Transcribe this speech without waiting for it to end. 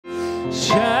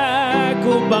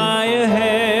shackled by a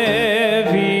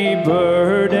heavy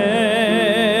burden,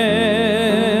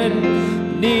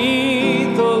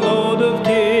 'neath the load of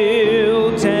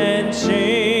guilt and shame.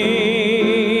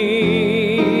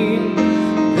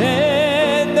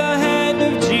 Then the hand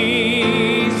of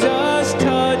Jesus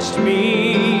touched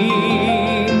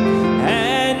me,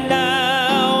 and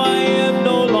now I am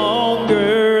no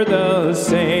longer the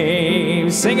same.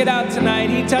 Sing it out tonight.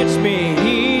 He touched me.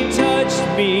 He touched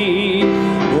me.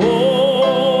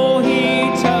 Oh, he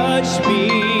touched me.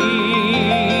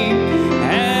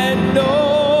 And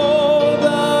oh,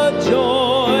 the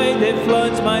joy that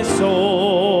floods my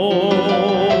soul.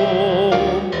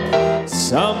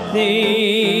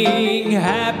 Something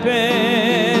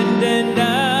happened, and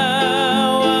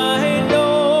now I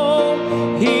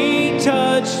know he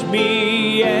touched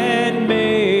me and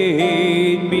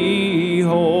made me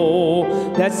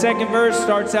whole. That second verse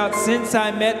starts out, since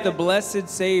I met the blessed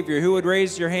Savior. Who would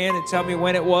raise your hand and tell me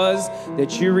when it was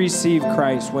that you received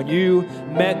Christ, when you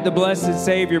met the blessed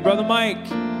Savior? Brother Mike,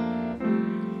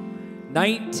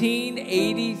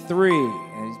 1983,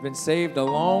 and he's been saved a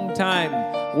long time.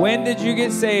 When did you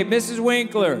get saved? Mrs.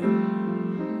 Winkler,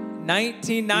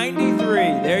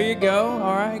 1993. There you go.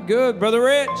 All right, good. Brother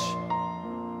Rich,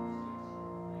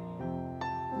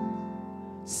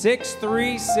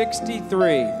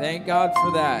 6363. Thank God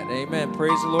for that. Amen.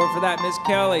 Praise the Lord for that. Miss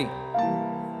Kelly,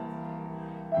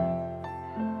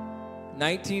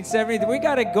 1973. We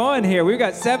got it going here. We've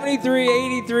got 73,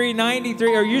 83,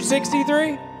 93. Are you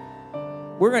 63?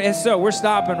 We're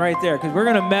stopping right there because we're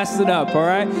gonna mess it up. All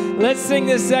right, let's sing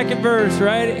this second verse.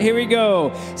 Right here we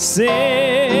go.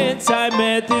 Since I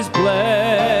met this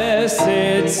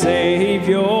blessed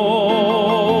Savior,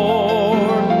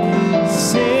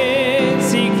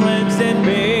 since He cleansed and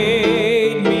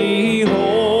made me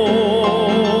whole,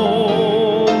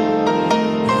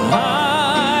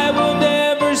 I will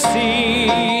never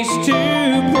cease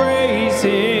to praise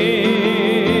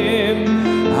Him.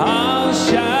 I'll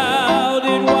shout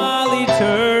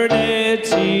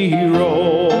eternity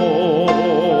rolls.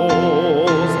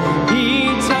 He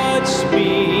touched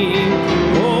me.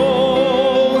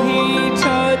 Oh, He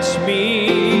touched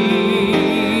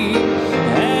me.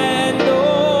 And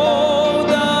oh,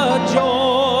 the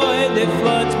joy that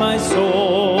floods my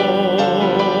soul.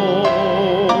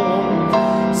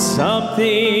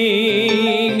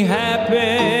 Something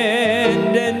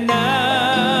happened, and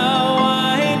now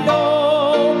I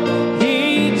know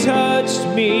He touched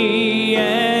me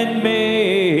and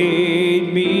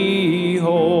made me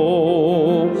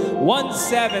whole.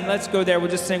 1-7, let's go there.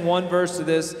 We'll just sing one verse of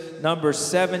this, number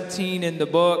 17 in the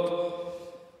book.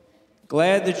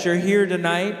 Glad that you're here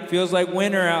tonight. Feels like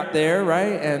winter out there,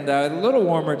 right? And a little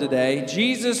warmer today.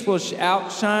 Jesus will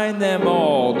outshine them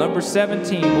all. Number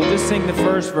 17, we'll just sing the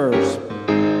first verse.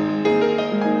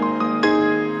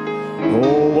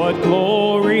 Oh, what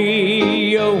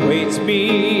glory awaits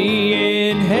me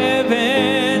in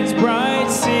heaven's bright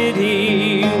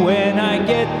city. When I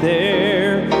get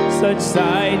there, such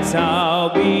sights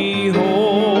I'll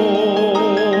behold.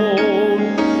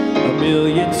 A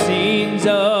million scenes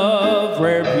of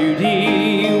rare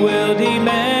beauty will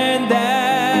demand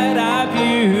that I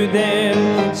view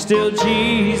them. Still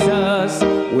Jesus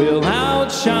will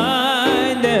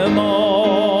outshine them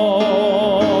all.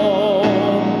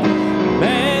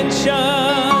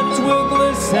 Mansions will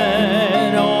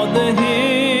glisten on the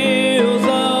hills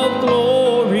of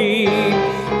glory.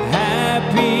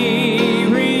 Happy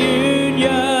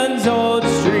reunions on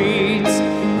streets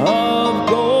of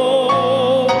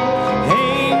gold.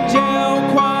 Angel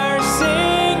choir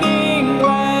singing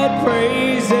glad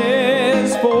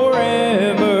praises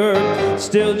forever.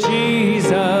 Still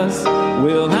Jesus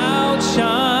will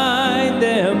outshine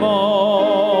them all.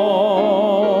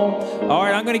 All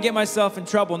right, I'm going to get myself in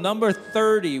trouble. Number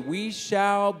 30, we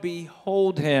shall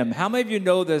behold Him. How many of you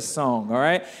know this song, all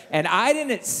right? And I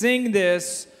didn't sing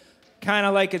this kind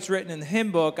of like it's written in the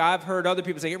hymn book. I've heard other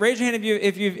people sing it. Raise your hand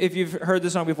if you've heard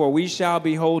this song before. We shall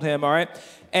behold Him, all right?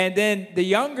 And then the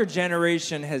younger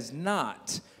generation has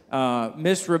not.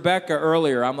 Miss Rebecca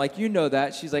earlier, I'm like, you know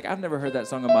that. She's like, I've never heard that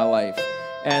song in my life.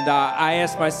 And I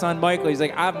asked my son Michael, he's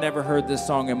like, I've never heard this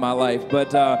song in my life.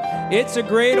 But it's a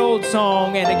great old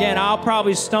song, and again, I'll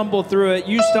probably stumble through it.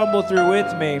 You stumble through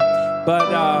with me.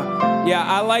 But yeah,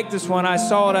 I like this one. I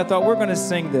saw it, I thought, we're gonna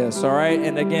sing this, all right?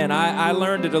 And again, I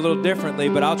learned it a little differently,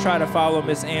 but I'll try to follow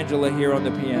Miss Angela here on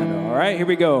the piano, all right? Here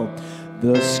we go.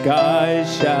 The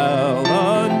skies shall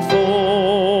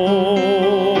unfold,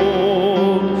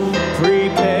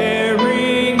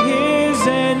 preparing His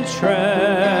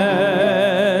entrance.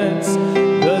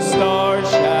 The stars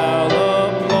shall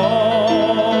applaud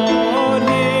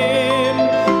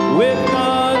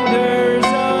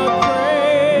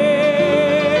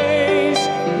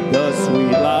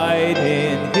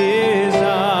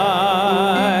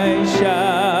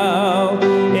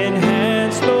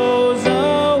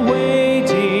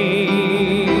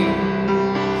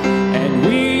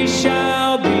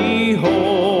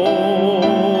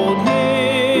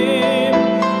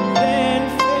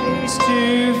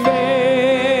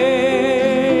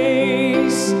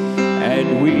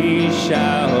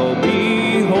shall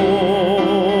behold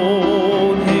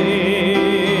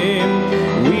him.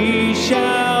 We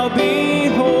shall behold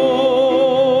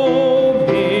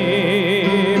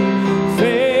him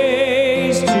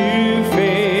face to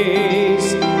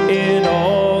face in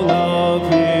all of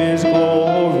his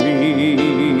glory.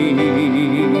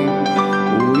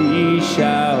 We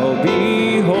shall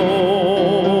behold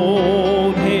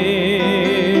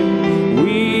him.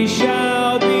 We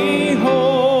shall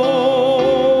behold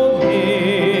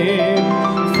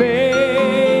him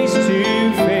face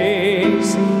to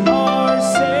face, our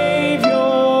Savior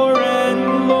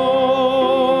and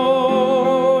Lord.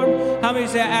 How many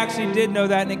say I actually did know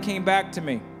that and it came back to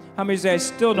me? How many say I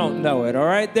still don't know it? All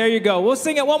right, there you go. We'll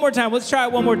sing it one more time. Let's try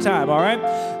it one more time, all right?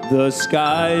 The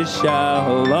skies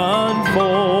shall unfold,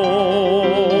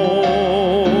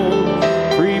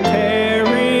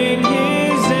 preparing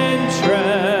his entrance.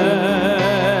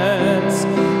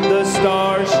 The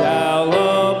stars shall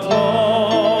applaud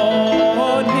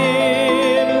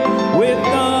him with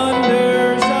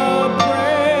thunders of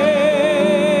praise.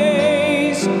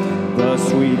 The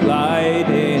sweet light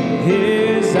in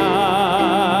his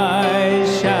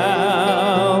eyes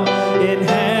shall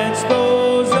enhance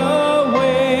those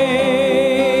awaiting,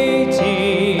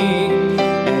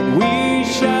 and we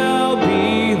shall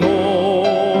behold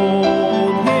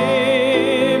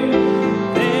him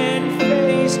then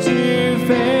face to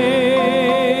face,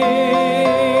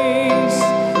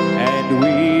 and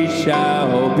we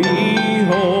shall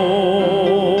behold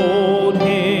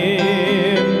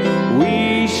him.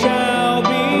 We shall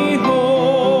behold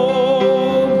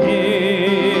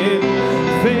him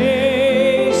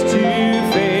face to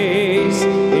face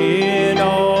in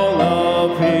all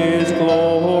of his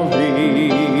glory.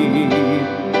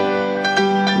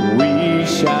 We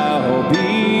shall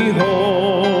behold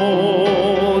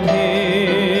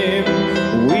him.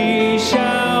 We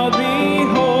shall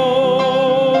behold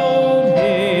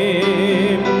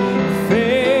him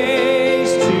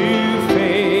face to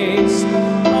face,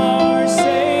 our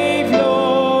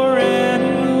Savior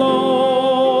and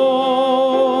Lord.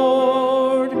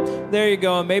 There you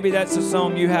go. And maybe that's a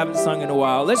song you haven't sung in a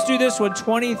while. Let's do this one,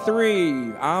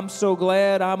 23. I'm so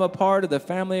glad I'm a part of the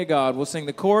family of God. We'll sing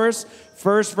the chorus,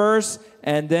 first verse,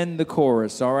 and then the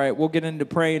chorus. All right, we'll get into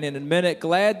praying in a minute.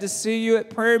 Glad to see you at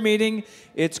prayer meeting.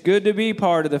 It's good to be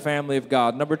part of the family of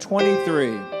God. Number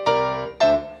 23.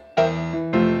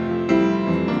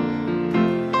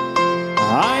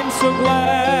 I'm so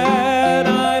glad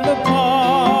I'm a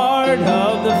part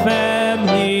of the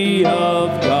family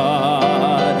of God.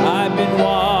 I've been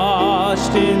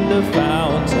washed in the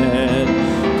fountain,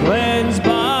 cleansed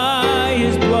by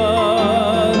his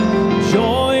blood.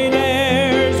 Join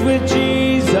heirs with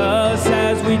Jesus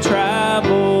as we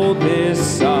travel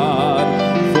this sod.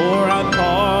 For I'm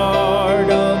part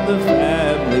of the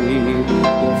family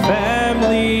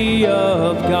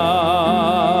of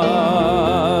God.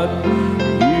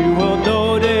 You will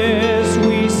notice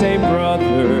we say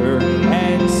brother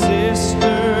and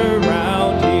sister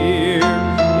round here.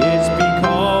 It's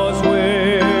because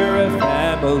we're a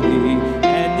family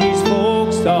and these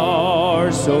folks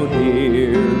are so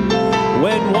near.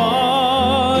 When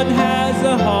one has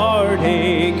a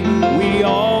heartache, we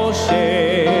all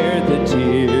share the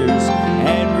tears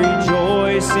and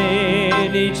rejoice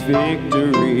in each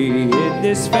victory in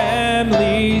this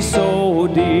family so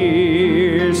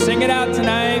dear. Sing it out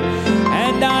tonight.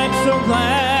 And I'm so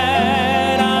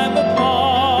glad I'm a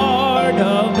part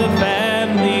of the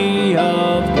family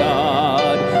of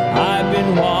God. I've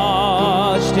been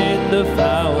washed in the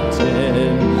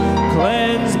fountain,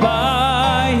 cleansed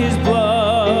by his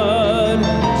blood.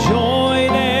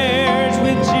 Join heirs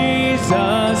with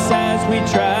Jesus as we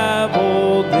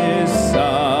travel this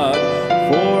sod.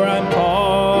 For I'm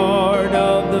part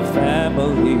of the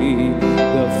family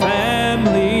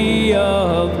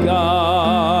of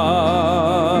God.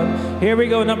 Here we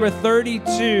go, number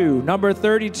 32. Number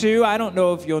 32, I don't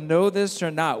know if you'll know this or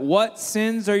not. What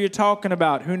sins are you talking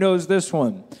about? Who knows this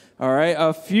one? All right,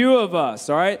 a few of us,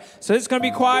 all right? So it's going to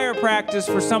be choir practice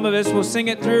for some of us. We'll sing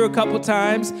it through a couple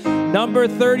times. Number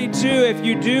 32, if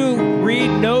you do read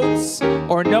notes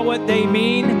or know what they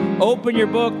mean, open your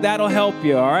book. That'll help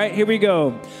you, all right? Here we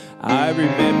go. I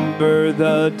remember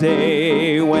the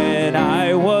day when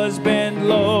I was bent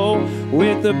low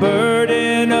with the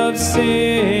burden of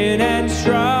sin and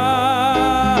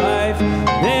strife.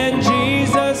 Then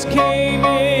Jesus came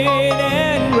in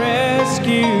and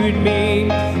rescued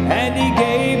me, and he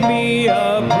gave me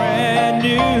a brand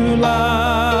new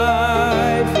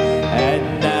life.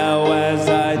 And now as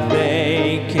I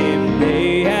thank him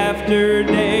day after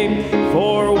day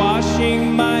for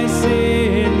washing my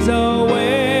sins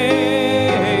away,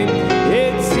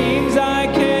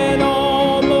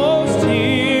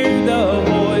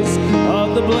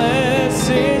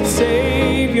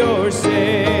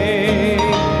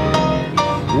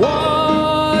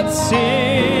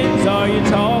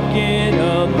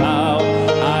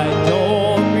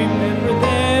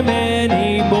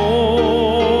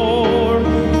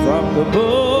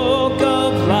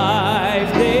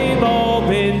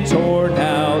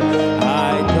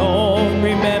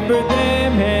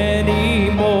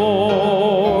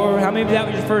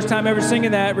 first time ever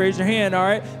singing that, raise your hand, all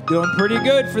right? Doing pretty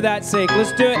good for that sake.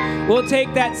 Let's do it. We'll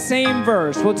take that same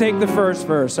verse. We'll take the first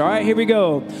verse, all right? Here we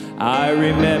go. I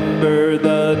remember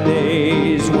the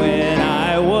days when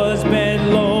I was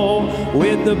bent low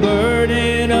with the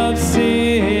burden of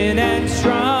sin and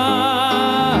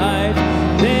strife.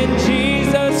 Then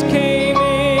Jesus came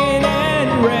in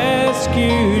and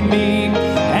rescued me,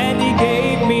 and he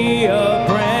gave me a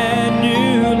brand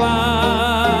new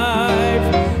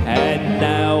life. And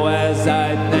now as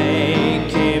I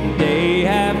thank him day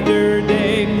after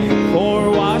day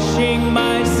for washing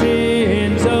my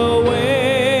sins away,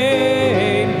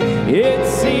 it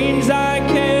seems I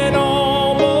can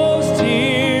almost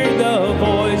hear the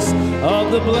voice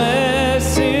of the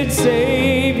blessed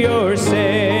Savior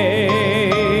say,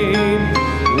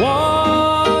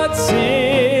 what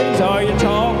sins are you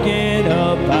talking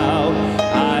about?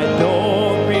 I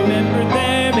don't remember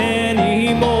them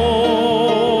anymore.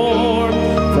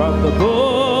 From the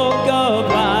book of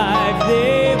life,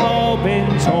 they've all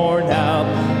been torn out.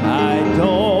 I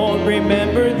don't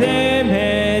remember them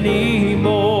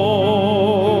anymore.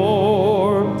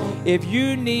 If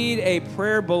you need a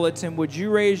prayer bulletin, would you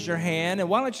raise your hand? And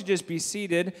why don't you just be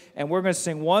seated, and we're going to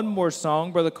sing one more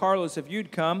song. Brother Carlos, if you'd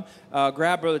come,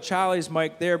 grab Brother Charlie's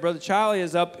mic there. Brother Charlie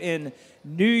is up in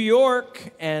New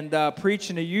York and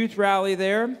preaching a youth rally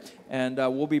there, and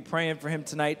we'll be praying for him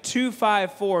tonight.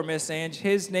 254, Miss Ange.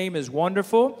 His name is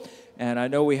wonderful, and I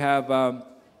know we have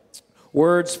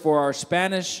words for our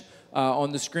Spanish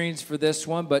on the screens for this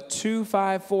one, but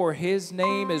 254, his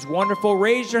name is wonderful.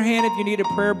 Raise your hand if you need a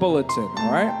prayer bulletin,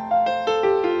 all right?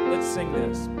 Let's sing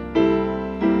this.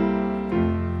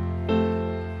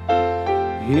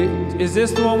 Is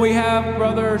this the one we have,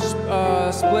 brother,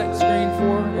 split screen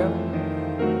for? Yeah.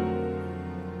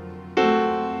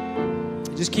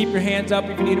 Just keep your hands up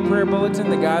if you need a prayer bulletin.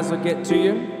 The guys will get to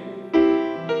you.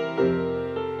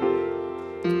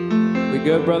 We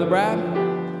good, Brother Brad?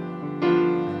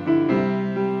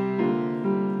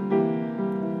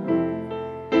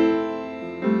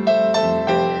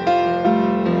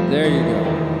 There you go.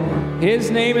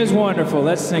 His name is wonderful.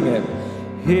 Let's sing it.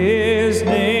 His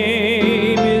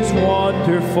name is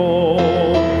wonderful.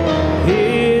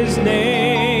 His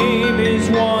name is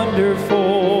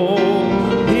wonderful.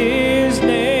 His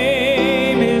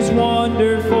name is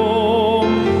wonderful.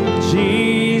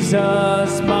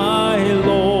 Jesus, my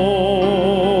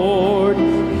Lord.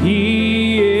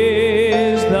 He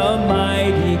is the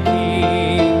mighty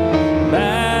King,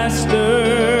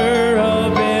 Master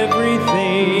of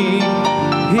everything.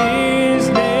 His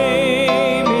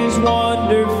name is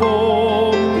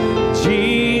wonderful.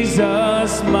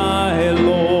 Jesus, my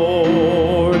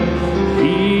Lord.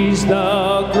 He's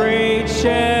the great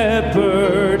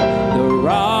shepherd, the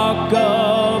rock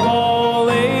of all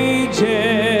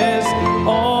ages.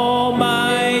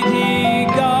 Almighty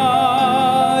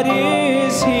God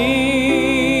is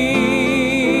He.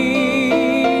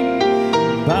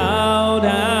 Bow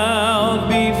down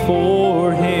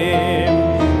before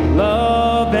Him,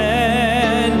 love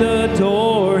and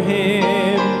adore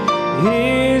Him.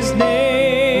 His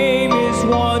name is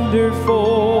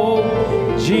wonderful,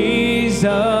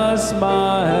 Jesus,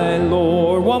 my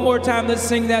Lord. One more time, let's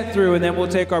sing that through, and then we'll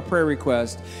take our prayer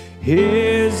request.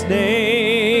 His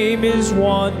name is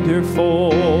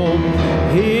wonderful.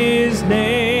 His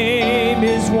name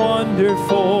is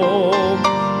wonderful.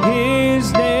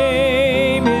 His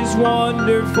name is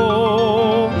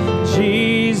wonderful.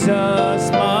 Jesus,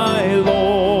 my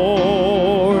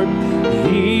Lord.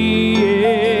 He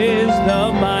is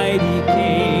the mighty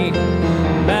King,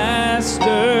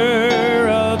 Master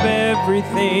of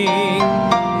everything.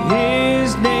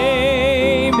 His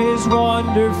name is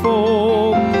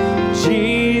wonderful.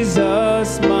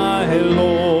 Jesus, my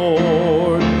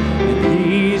Lord. And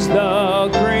He's the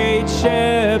great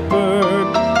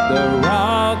shepherd, the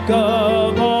rock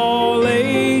of all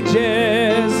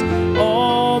ages.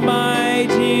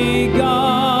 Almighty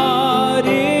God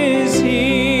is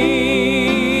He.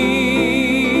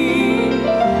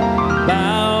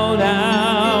 Bow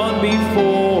down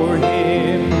before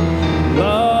Him,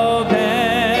 love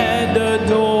and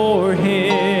adore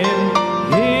Him.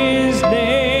 His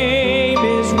name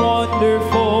is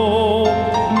wonderful,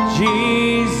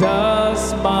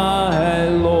 Jesus, my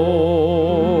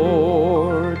Lord.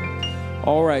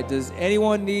 All right, does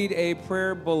anyone need a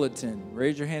prayer bulletin?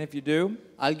 Raise your hand if you do.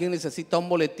 ¿Alguien necesita un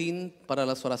boletín para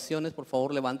las oraciones? Por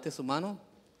favor, levante su mano.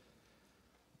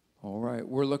 All right,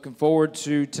 we're looking forward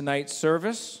to tonight's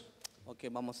service. Ok,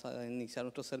 vamos a iniciar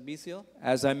nuestro servicio.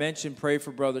 As I mentioned, pray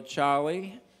for Brother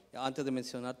Charlie. Antes de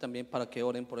mencionar también para que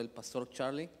oren por el pastor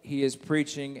Charlie. He is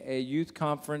preaching a youth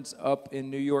conference up in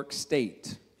New York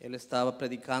State. Él estaba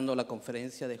predicando la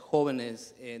conferencia de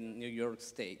jóvenes en New York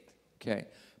State. Okay.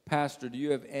 Pastor, do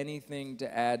you have anything to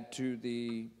add to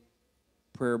the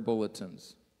prayer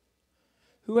bulletins?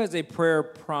 Who has a prayer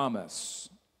promise?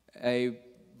 A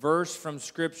verse from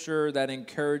Scripture that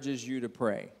encourages you to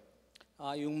pray?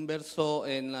 Hay un verso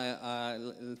en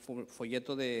el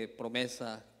folleto de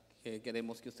promesa que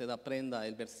queremos que usted aprenda,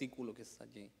 el versículo que está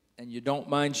allí. And you don't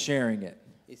mind sharing it.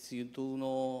 Y si tú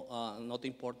no te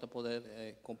importa poder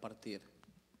compartir.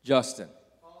 Justin.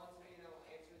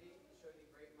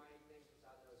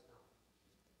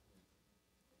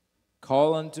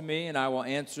 Call unto me and I will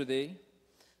answer thee.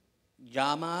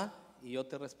 Llama y yo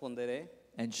te responderé.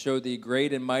 And show thee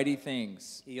great and mighty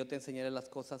things Y yo te enseñaré las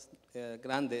cosas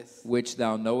grandes which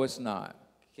thou knowest not.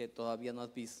 que todavía no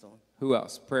has visto. Who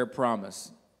else? Prayer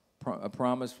promise. A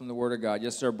promise from the Word of God.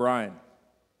 Yes, sir, Brian.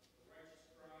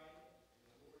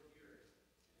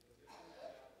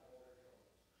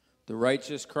 The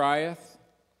righteous crieth,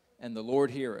 and the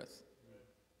Lord heareth.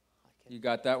 You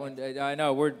got that one? I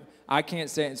know. I can't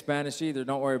say it in Spanish either.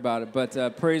 Don't worry about it.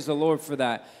 But praise the Lord for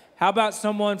that. How about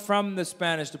someone from the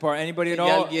Spanish department? Anybody at ¿Hay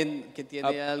all? alguien que tiene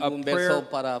algún prayer- verso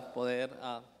para poder,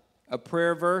 A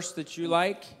prayer verse that you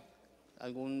like?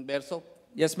 algún verso?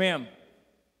 Yes, ma'am.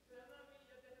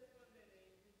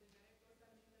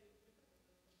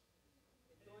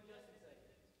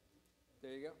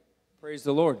 There you go. Praise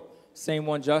the Lord. Same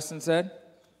one Justin said,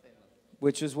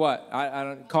 which is what? I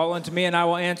don't call unto me and I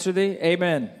will answer thee.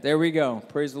 Amen. There we go.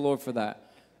 Praise the Lord for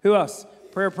that. Who else?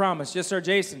 Prayer promise. Yes, sir,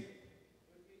 Jason.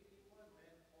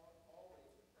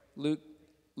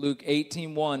 Luke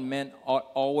 18:1 meant ought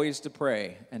always to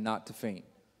pray and not to faint.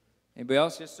 Anybody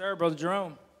else? Yes, sir, Brother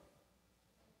Jerome.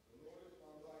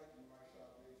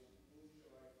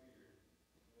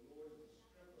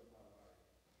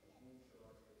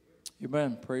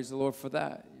 Amen. Praise the Lord for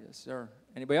that. Yes, sir.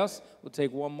 Anybody else? We'll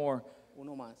take one more.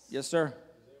 Uno más. Yes, sir.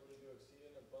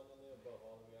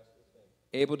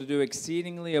 Able to do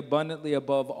exceedingly abundantly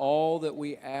above all that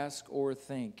we ask or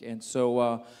think. And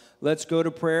so let's go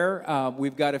to prayer.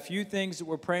 We've got a few things that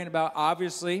we're praying about.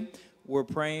 Obviously, we're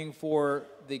praying for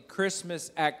the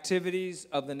Christmas activities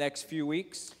of the next few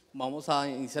weeks. Vamos a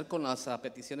iniciar con las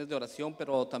peticiones de oración,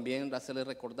 pero también hacerles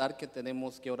recordar que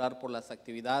tenemos que orar por las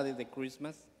actividades de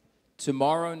Christmas.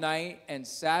 Tomorrow night and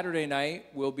Saturday night,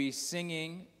 we'll be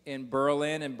singing in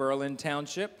Berlin and Berlin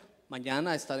Township.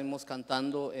 Mañana estaremos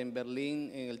cantando en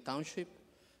Berlín, en el Township.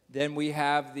 Then we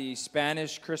have the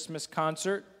Spanish Christmas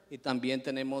concert Y también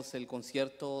tenemos el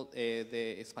concierto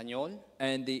de español,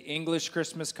 and the English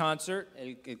Christmas concert,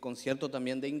 el concierto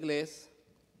también de inglés,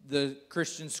 the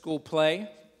Christian school play,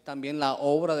 también la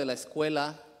obra de la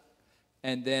escuela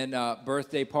and then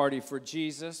birthday party for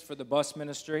Jesus for the bus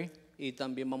ministry. y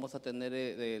también vamos a tener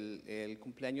el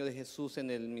cumpleaños de Jesús en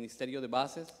el ministerio de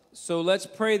bases. So let's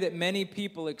pray that many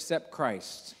people accept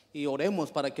Christ Y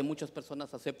oremos para que muchas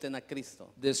personas acepten a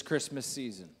Cristo this Christmas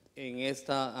season. en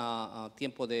este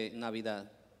tiempo de Navidad.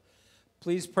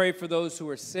 Please pray for those who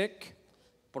are sick.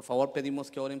 Por favor,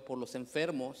 pedimos que oren por los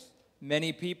enfermos.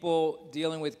 Many people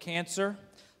dealing with cancer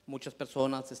Muchas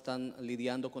personas están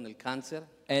lidiando con el cáncer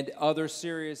and other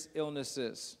serious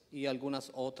illnesses. y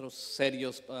algunos otros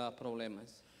serios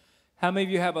problemas. How many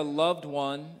of you have a loved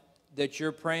one that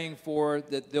you're praying for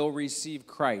that they'll receive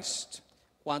Christ?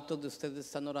 ¿Cuántos de ustedes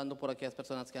están orando por aquellas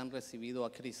personas que han recibido a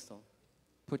Cristo?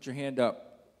 Put your hand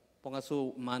up. Ponga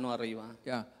su mano arriba.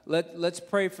 Yeah. Let's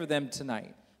pray for them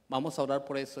tonight. Vamos a orar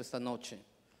por eso esta noche.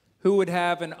 Who would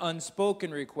have an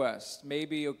unspoken request?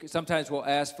 Maybe sometimes we'll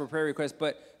ask for prayer requests,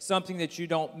 but something that you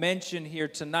don't mention here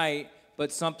tonight,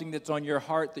 but something that's on your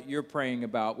heart that you're praying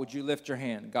about. Would you lift your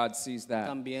hand? God sees that.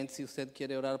 También si usted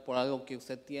quiere orar por algo que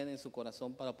usted tiene en su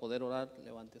corazón para poder orar,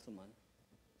 levante su mano.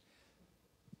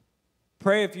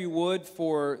 Pray, if you would,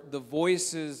 for the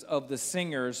voices of the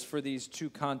singers for these two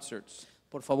concerts.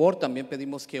 Por favor, también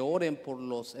pedimos que oren por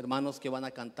los hermanos que van a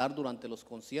cantar durante los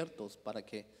conciertos para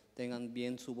que tengan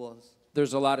bien su voz.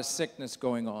 There's a lot of sickness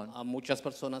going on. A muchas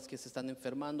personas que se están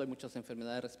enfermando, hay muchas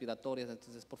enfermedades respiratorias,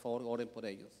 entonces por favor oren por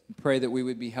ellos Pray that we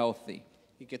would be healthy.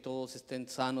 y que todos estén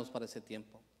sanos para ese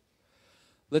tiempo.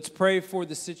 Let's pray for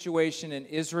the situation in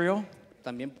Israel.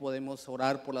 También podemos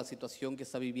orar por la situación que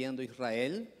está viviendo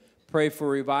Israel. Pray for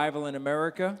revival in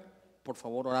America, Por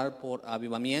favor, orar por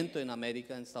avivamiento en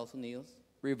América, en Estados Unidos.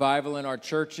 revival in our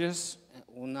churches.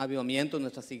 Un avivamiento en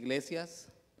nuestras iglesias.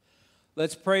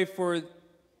 Let's pray for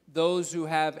those who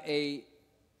have a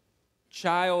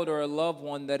child or a loved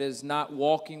one that is not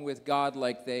walking with God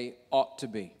like they ought to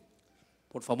be.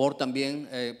 Por favor, también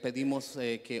pedimos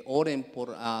que oren por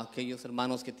aquellos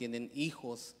hermanos que tienen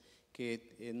hijos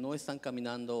que no están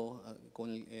caminando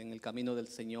en el camino del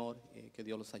Señor, que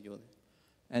Dios los ayude.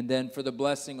 And then for the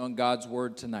blessing on God's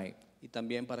word tonight. Y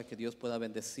también para que Dios pueda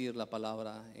bendecir la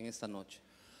palabra en esta noche.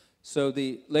 So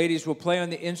the ladies will play on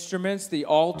the instruments. The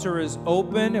altar is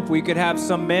open. If we could have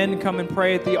some men come and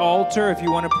pray at the altar. If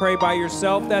you want to pray by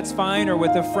yourself, that's fine, or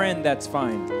with a friend, that's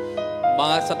fine.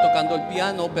 Van a estar tocando el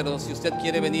piano, pero si usted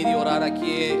quiere venir y orar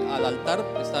aquí al altar,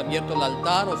 está abierto el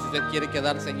altar, o si usted quiere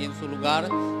quedarse allí en su lugar,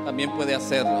 también puede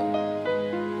hacerlo.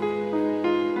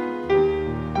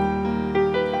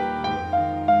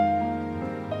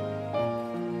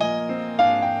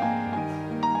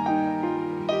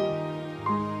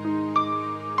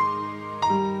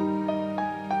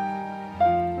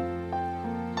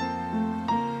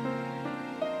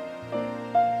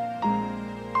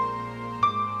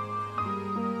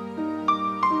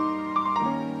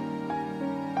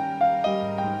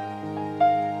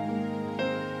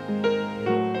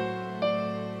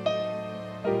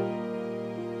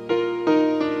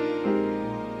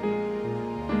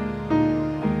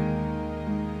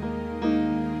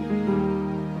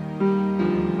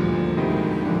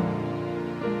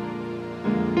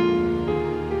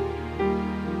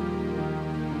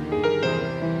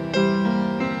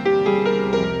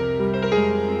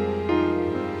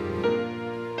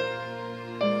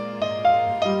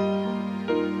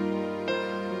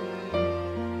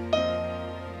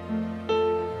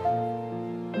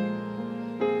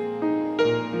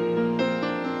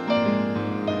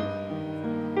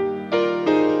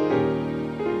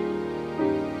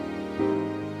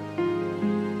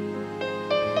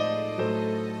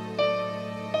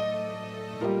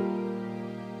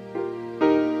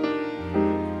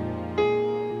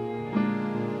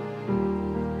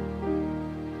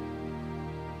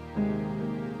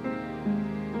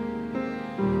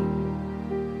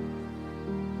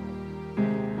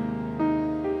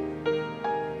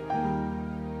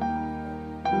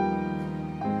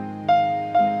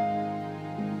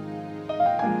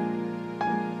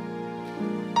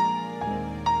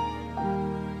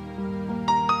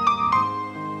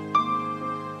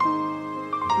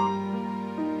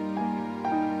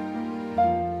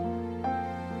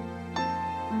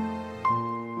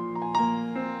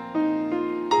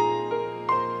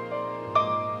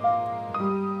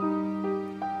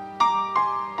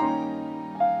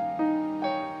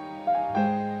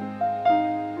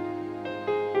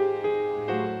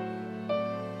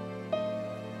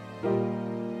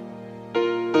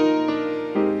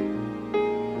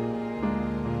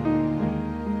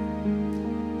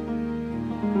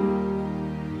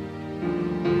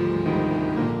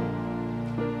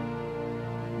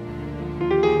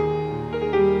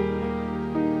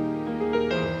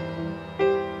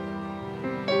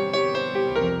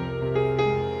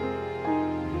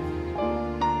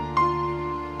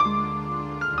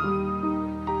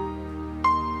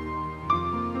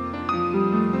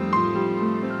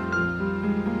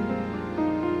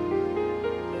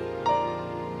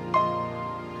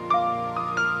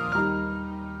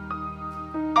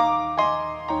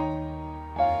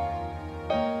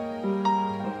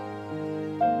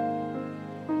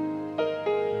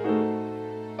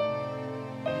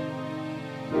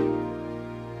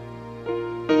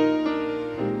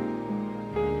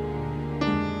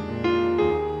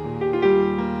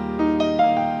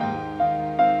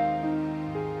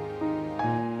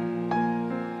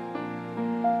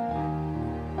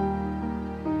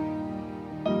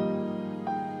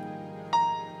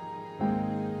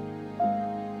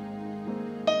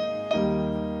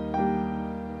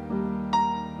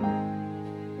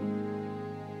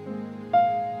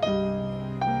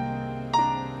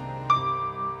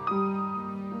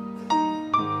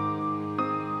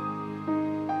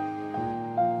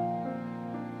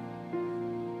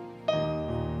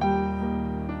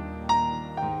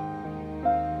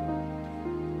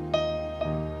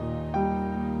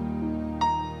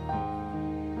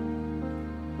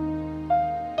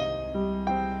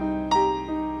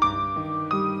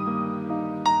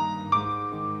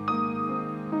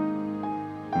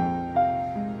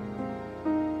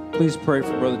 Please pray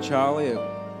for Brother Charlie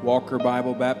at Walker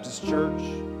Bible Baptist Church.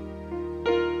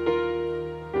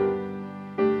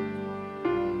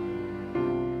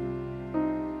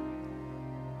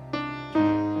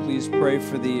 Please pray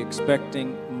for the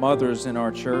expecting mothers in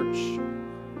our church.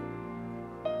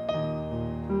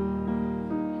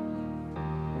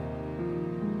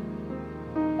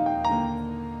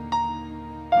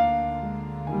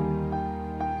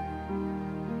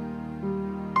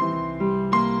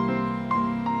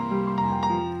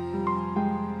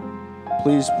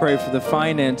 Please pray for the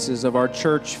finances of our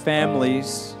church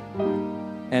families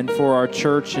and for our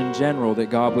church in general, that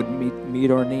God would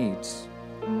meet our needs.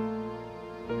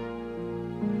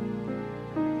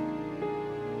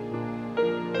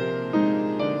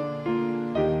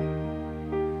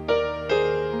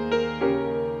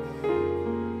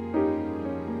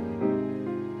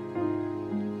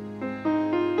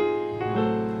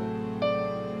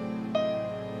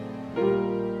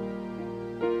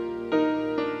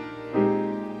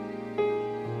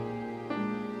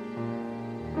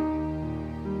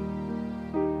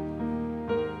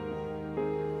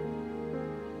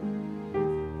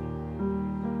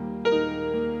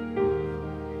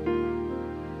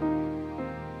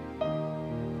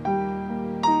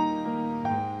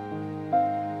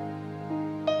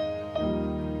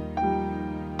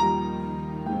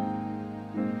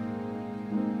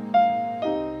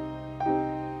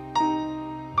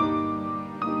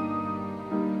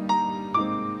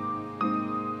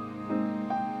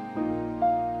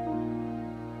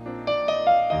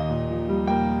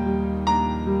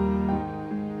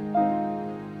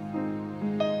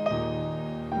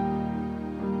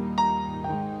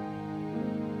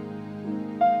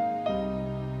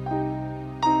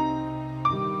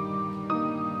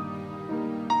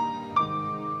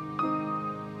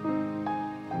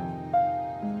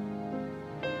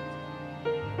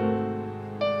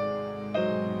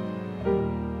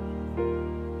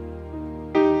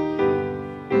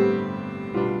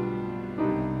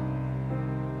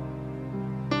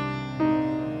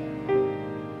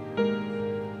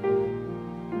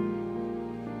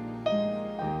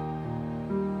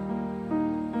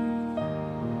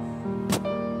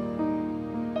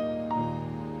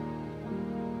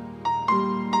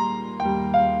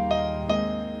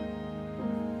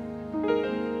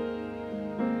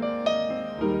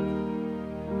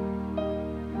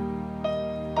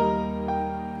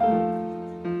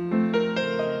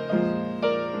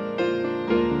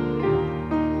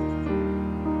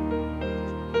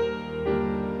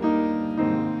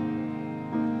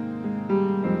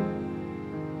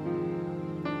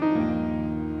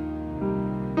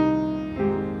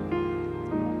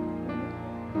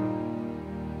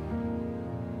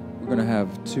 We're going to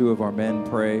have two of our men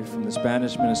pray from the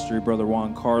Spanish ministry, Brother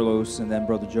Juan Carlos and then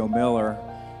Brother Joe Miller.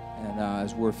 And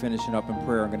as we're finishing up in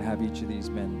prayer, I'm going to have each of these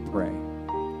men pray.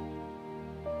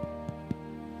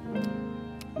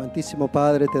 Amantísimo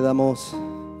Padre, te damos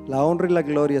la honra y la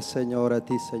gloria, Señor, a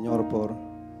ti, Señor, por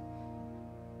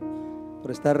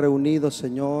estar reunidos,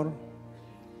 Señor,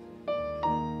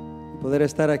 y poder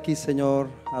estar aquí, Señor,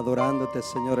 adorándote,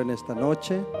 Señor, en esta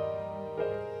noche.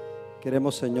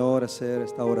 Queremos, Señor, hacer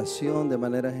esta oración de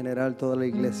manera general, toda la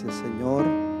iglesia, Señor,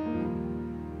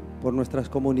 por nuestras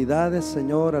comunidades,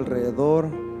 Señor, alrededor,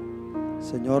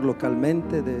 Señor,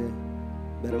 localmente de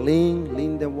Berlín,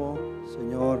 Lindenwold,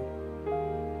 Señor,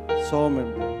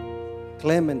 Somerville,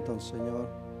 Clementon, Señor,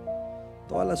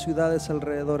 todas las ciudades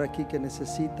alrededor aquí que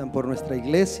necesitan, por nuestra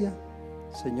iglesia,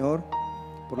 Señor,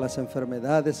 por las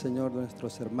enfermedades, Señor, de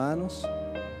nuestros hermanos.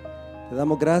 Te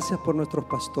damos gracias por nuestros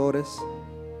pastores.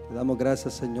 Te damos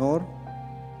gracias, Señor,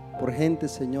 por gente,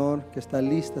 Señor, que está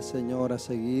lista, Señor, a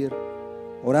seguir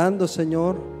orando,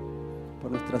 Señor,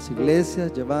 por nuestras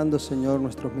iglesias, llevando, Señor,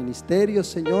 nuestros ministerios,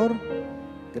 Señor.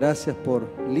 Gracias por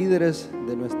líderes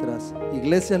de nuestras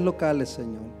iglesias locales,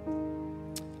 Señor.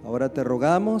 Ahora te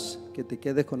rogamos que te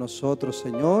quedes con nosotros,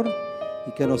 Señor,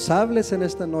 y que nos hables en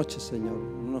esta noche, Señor.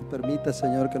 No nos permita,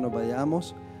 Señor, que nos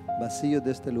vayamos vacíos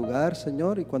de este lugar,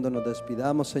 Señor, y cuando nos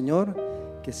despidamos, Señor,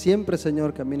 que siempre,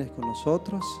 Señor, camines con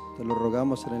nosotros. Te lo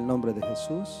rogamos en el nombre de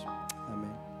Jesús. Amén.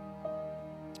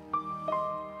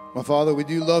 My Father, we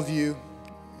do love you.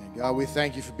 And God, we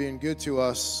thank you for being good to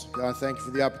us. God, thank you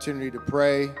for the opportunity to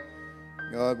pray.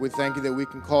 God, we thank you that we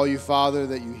can call you Father,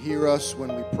 that you hear us when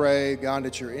we pray. God,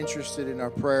 that you're interested in our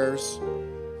prayers.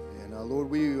 And Lord,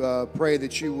 we pray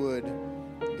that you would,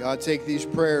 God, take these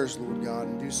prayers, Lord God,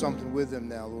 and do something with them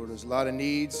now, Lord. There's a lot of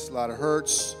needs, a lot of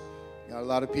hurts. Got a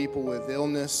lot of people with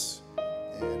illness,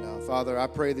 and Father, I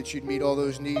pray that you'd meet all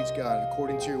those needs, God,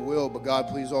 according to your will, but God,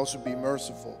 please also be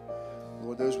merciful.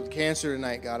 Lord, those with cancer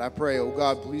tonight, God, I pray, oh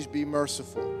God, please be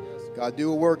merciful. God, do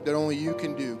a work that only you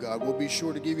can do, God. We'll be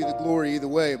sure to give you the glory either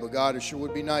way, but God, it sure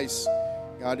would be nice,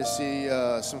 God, to see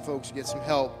some folks get some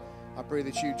help. I pray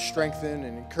that you'd strengthen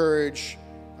and encourage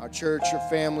our church, your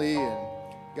family, and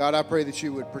God, I pray that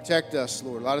you would protect us,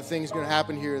 Lord. A lot of things are going to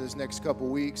happen here this next couple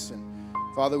weeks, and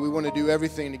Father, we want to do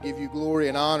everything to give you glory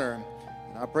and honor.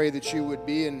 And I pray that you would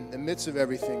be in the midst of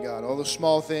everything, God. All the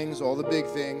small things, all the big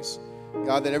things.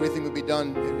 God, that everything would be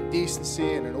done in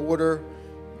decency and in order.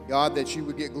 God, that you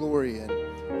would get glory. And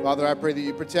Father, I pray that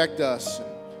you protect us.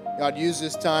 And God, use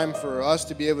this time for us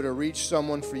to be able to reach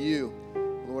someone for you.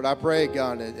 Lord, I pray,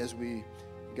 God, that as we,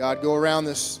 God, go around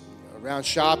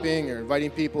shopping or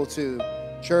inviting people to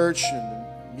church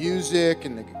and music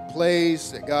and the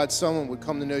plays, that, God, someone would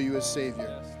come to know you as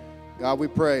Savior. God, we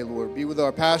pray, Lord, be with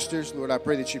our pastors. Lord, I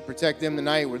pray that you protect them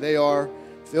tonight where they are.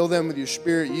 Fill them with your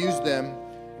Spirit. Use them.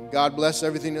 And God, bless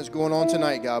everything that's going on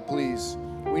tonight, God, please.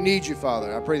 We need you,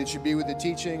 Father. I pray that you be with the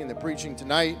teaching and the preaching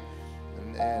tonight.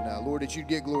 And Lord, that you'd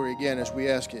get glory again as we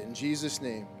ask it. In Jesus'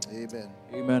 name, amen.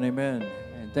 Amen, amen.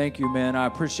 And thank you, man. I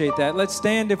appreciate that. Let's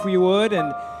stand if we would.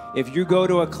 And if you go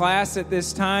to a class at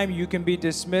this time, you can be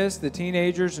dismissed. The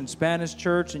teenagers and Spanish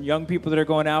church and young people that are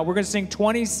going out. We're going to sing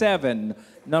 27,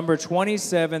 number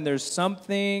 27. There's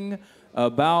something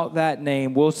about that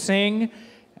name. We'll sing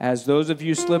as those of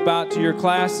you slip out to your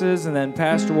classes, and then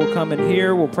Pastor will come in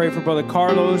here. We'll pray for Brother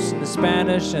Carlos in the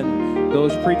Spanish and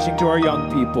those preaching to our young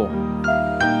people.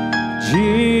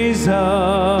 Jesus,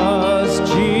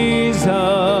 Jesus,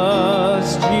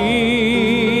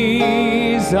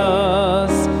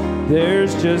 Jesus,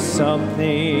 there's just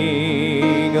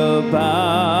something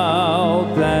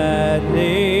about that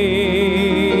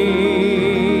name.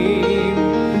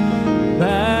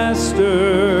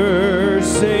 Master,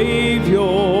 Savior,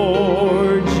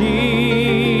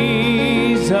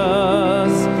 Jesus,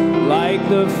 like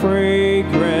the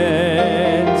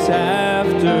fragrance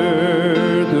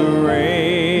after the rain.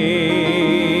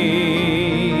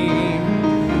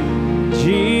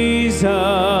 Jesus,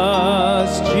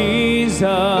 Jesus,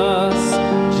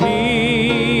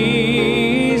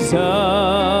 Jesus,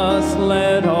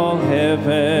 let all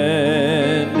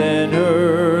heaven and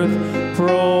earth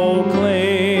proclaim.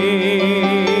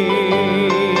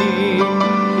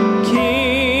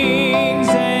 Kings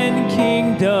and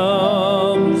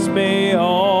kingdoms may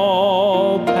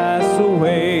all pass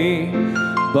away,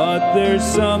 but there's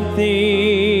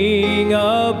something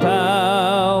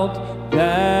about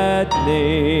that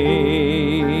name.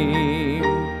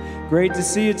 Great to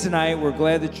see you tonight. We're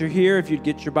glad that you're here. If you'd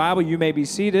get your Bible, you may be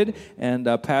seated, and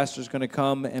Pastor's going to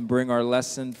come and bring our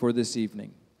lesson for this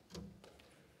evening.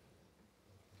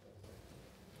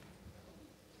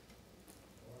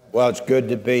 Well, it's good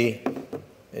to be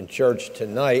in church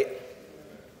tonight.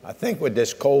 I think with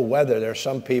this cold weather, there's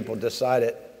some people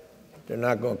decided they're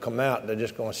not going to come out. They're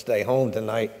just going to stay home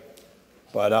tonight.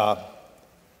 But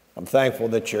I'm thankful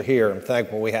that you're here. I'm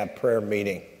thankful we have prayer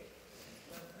meeting.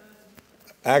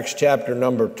 Acts chapter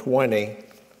number 20.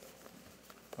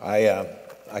 I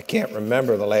can't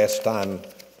remember the last time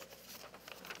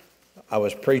I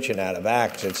was preaching out of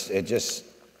Acts. It just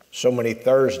so many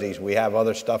Thursdays we have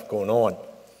other stuff going on.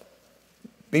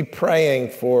 Be praying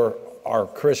for our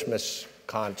Christmas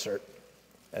concert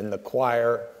and the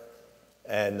choir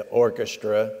and the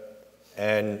orchestra,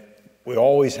 and we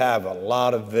always have a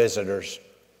lot of visitors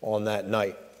on that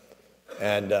night.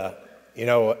 And you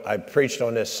know, I preached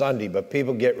on this Sunday, but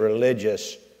people get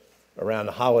religious around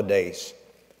the holidays,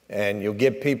 and you'll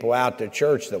get people out to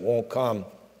church that won't come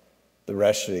the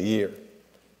rest of the year.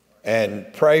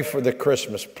 And pray for the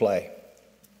Christmas play.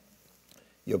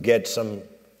 You'll get some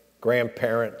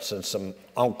grandparents and some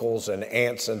uncles and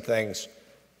aunts and things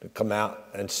to come out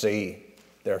and see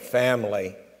their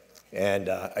family. And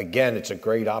again, it's a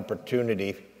great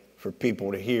opportunity for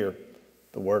people to hear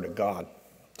the Word of God.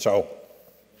 So,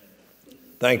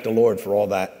 thank the Lord for all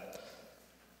that.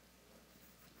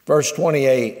 Verse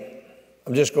 28,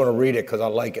 I'm just going to read it because I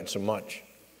like it so much.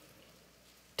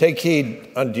 Take heed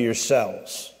unto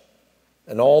yourselves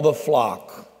and all the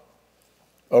flock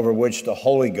over which the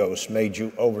Holy Ghost made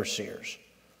you overseers.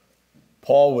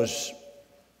 Paul was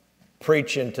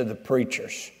preaching to the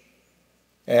preachers,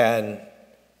 and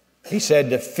he said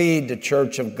to feed the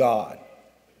church of God,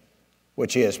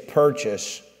 which he has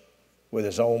purchased with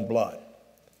his own blood.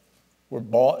 We're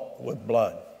bought with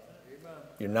blood. Amen.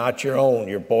 You're not your own.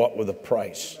 You're bought with a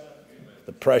price. Amen.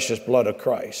 The precious blood of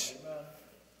Christ. Amen.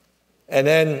 And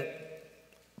then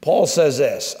Paul says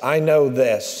this, I know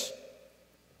this,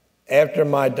 after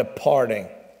my departing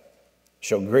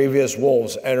shall grievous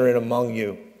wolves enter in among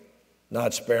you,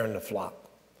 not sparing the flock.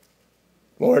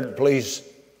 Lord, please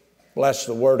bless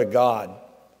the Word of God.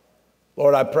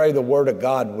 Lord, I pray the Word of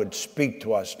God would speak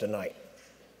to us tonight.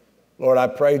 Lord, I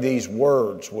pray these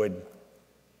words would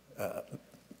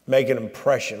make an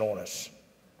impression on us,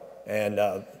 and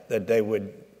that they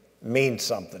would mean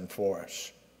something for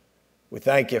us. We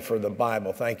thank you for the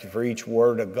Bible. Thank you for each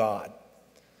word of God.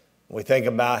 We think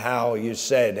about how you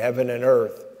said, heaven and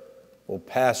earth will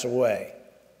pass away,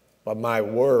 but my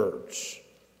words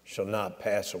shall not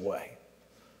pass away.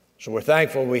 So we're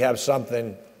thankful we have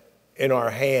something in our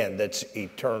hand that's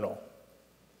eternal,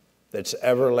 that's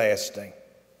everlasting,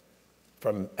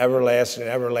 from everlasting to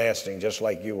everlasting, just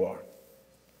like you are.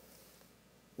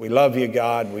 We love you,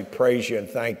 God. We praise you and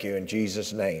thank you in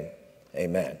Jesus' name.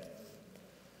 Amen.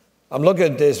 I'm looking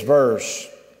at this verse,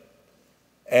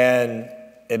 and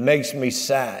it makes me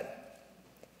sad.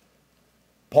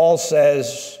 Paul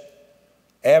says,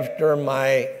 after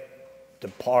my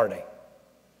departing.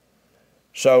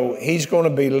 So he's going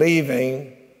to be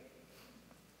leaving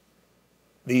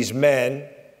these men.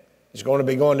 He's going to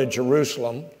be going to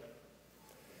Jerusalem.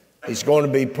 He's going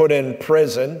to be put in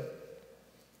prison.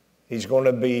 He's going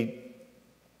to be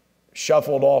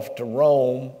shuffled off to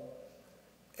Rome.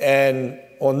 And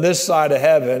on this side of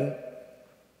heaven,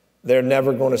 they're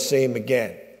never going to see him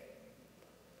again.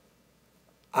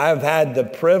 I've had the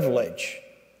privilege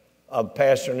of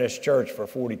pastoring this church for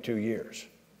 42 years.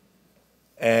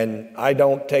 And I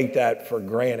don't take that for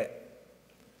granted.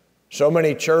 So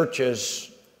many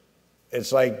churches,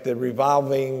 it's like the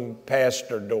revolving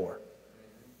pastor door.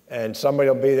 And somebody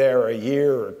will be there a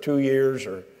year or 2 years,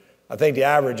 or I think the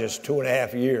average is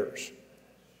 2.5 years.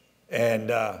 And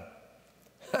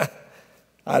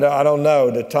I don't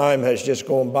know, the time has just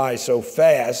gone by so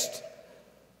fast.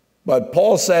 But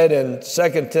Paul said in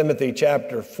 2 Timothy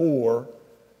chapter 4,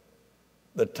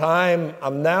 the time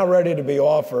I'm now ready to be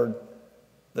offered,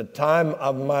 the time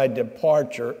of my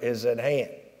departure is at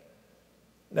hand.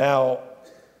 Now,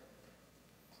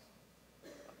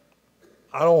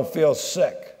 I don't feel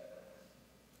sick,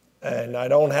 and I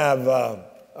don't have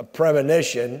a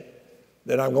premonition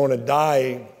that I'm going to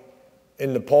die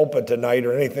in the pulpit tonight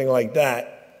or anything like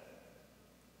that.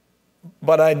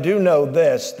 But I do know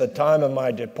this, the time of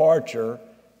my departure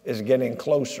is getting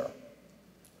closer.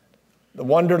 The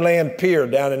Wonderland Pier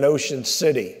down in Ocean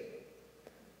City,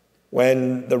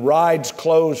 when the rides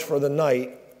close for the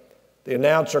night, the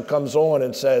announcer comes on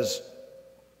and says,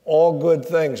 all good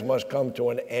things must come to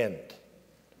an end.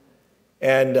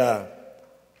 And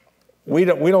we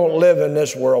don't live in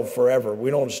this world forever. We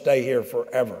don't stay here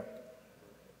forever.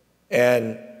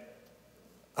 And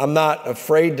I'm not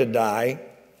afraid to die.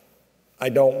 I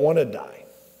don't want to die.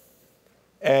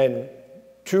 And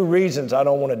 2 reasons I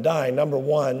don't want to die. Number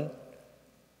one,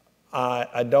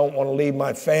 I don't want to leave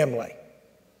my family.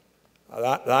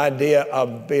 The idea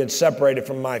of being separated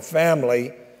from my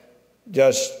family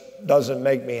just doesn't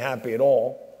make me happy at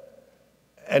all.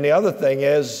 And the other thing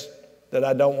is that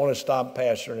I don't want to stop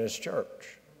pastoring this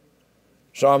church.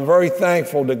 So I'm very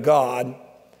thankful to God,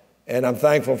 and I'm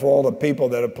thankful for all the people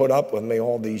that have put up with me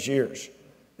all these years.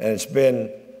 And it's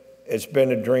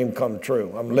been a dream come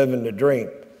true. I'm living the dream.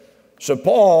 So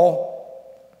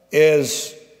Paul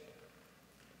is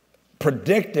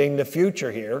predicting the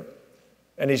future here,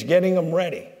 and he's getting them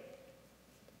ready.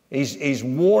 He's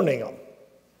warning them.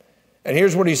 And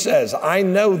here's what he says. I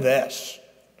know this.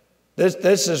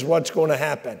 This is what's going to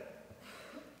happen.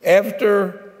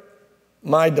 After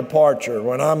my departure,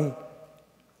 when I'm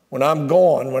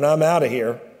gone, when I'm out of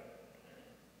here,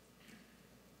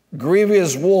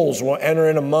 grievous wolves will enter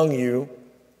in among you,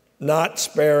 not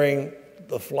sparing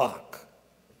the flock.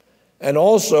 And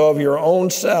also of your own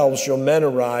selves shall men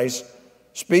arise,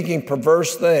 speaking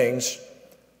perverse things,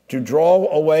 to draw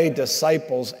away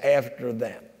disciples after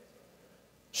them.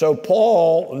 So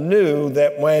Paul knew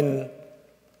that when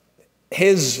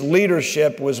his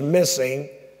leadership was missing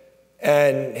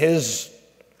and his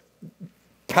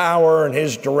power and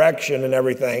his direction and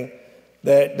everything,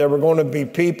 that there were going to be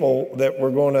people that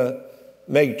were going to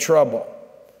make trouble.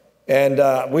 And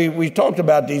we talked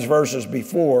about these verses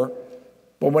before,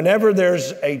 but whenever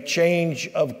there's a change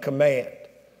of command,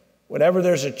 whenever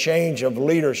there's a change of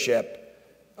leadership,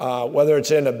 whether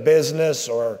it's in a business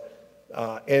or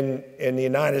in the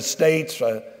United States,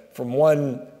 from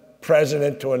one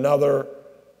president to another,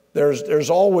 there's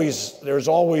always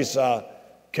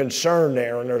concern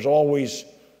there, and there's always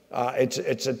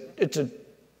it's a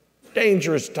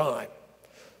dangerous time.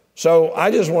 So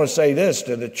I just want to say this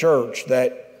to the church,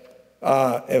 that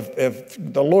if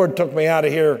the Lord took me out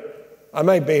of here, I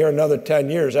might be here another 10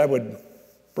 years. That would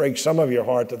break some of your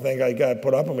heart to think I got to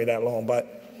put up with me that long.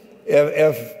 But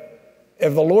if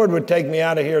the Lord would take me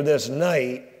out of here this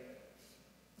night,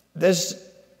 this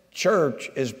church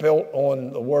is built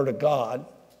on the Word of God.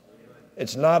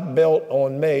 It's not built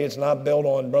on me. It's not built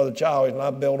on Brother Chow. It's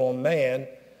not built on man.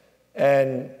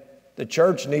 And the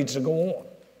church needs to go on.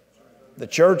 The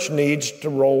church needs to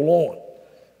roll on.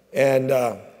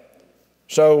 And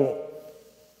so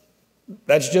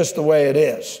that's just the way it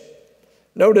is.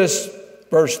 Notice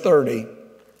verse 30.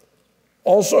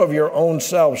 Also of your own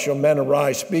selves shall men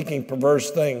arise, speaking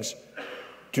perverse things,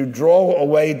 to draw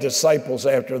away disciples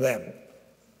after them.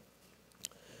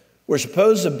 We're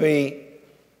supposed to be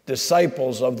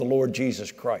disciples of the Lord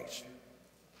Jesus Christ.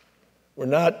 We're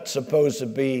not supposed to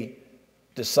be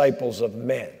disciples of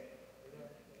men.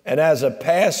 And as a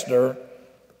pastor,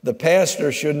 the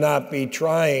pastor should not be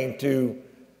trying to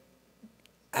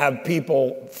have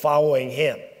people following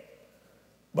him.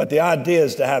 But the idea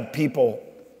is to have people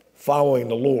following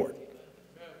the Lord.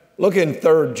 Look in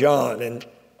 3 John, and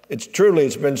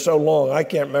it's been so long, I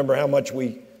can't remember how much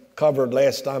we covered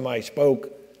last time I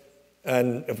spoke,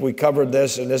 and if we covered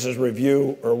this, and this is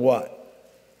review or what.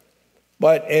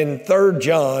 But in 3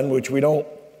 John, which we don't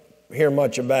hear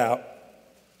much about,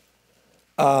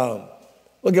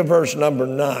 look at verse number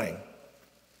 9.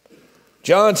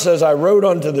 John says, I wrote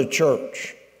unto the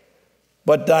church,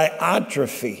 but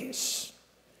Diotrephes.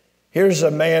 Here's a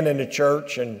man in the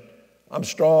church, and I'm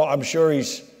sure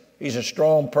he's a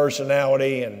strong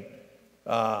personality, and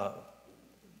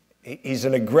he's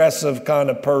an aggressive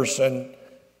kind of person,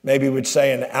 maybe we'd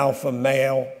say an alpha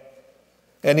male.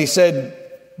 And he said,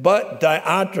 but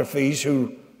Diotrephes,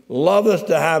 who loveth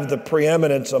to have the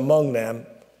preeminence among them,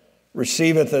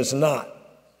 receiveth us not.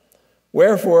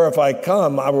 Wherefore, if I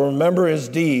come, I will remember his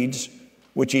deeds,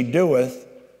 which he doeth,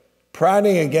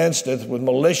 prating against us with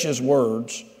malicious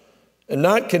words, and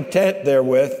not content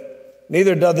therewith,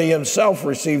 neither doth he himself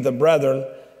receive the brethren,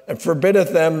 and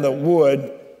forbiddeth them that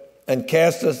would, and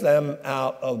casteth them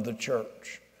out of the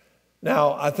church.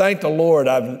 Now, I thank the Lord,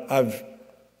 I've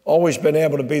always been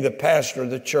able to be the pastor of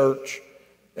the church,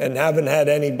 and haven't had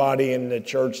anybody in the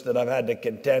church that I've had to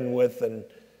contend with,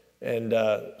 and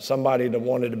somebody that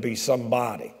wanted to be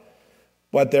somebody.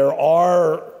 But there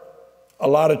are a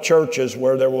lot of churches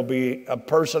where there will be a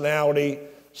personality,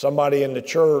 somebody in the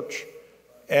church,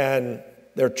 and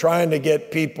they're trying to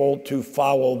get people to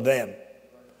follow them.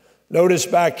 Notice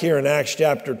back here in Acts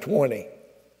chapter 20.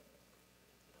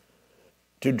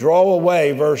 To draw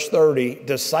away, verse 30,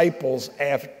 disciples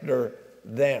after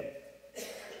them.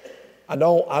 I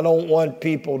don't want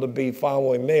people to be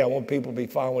following me. I want people to be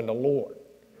following the Lord.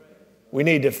 We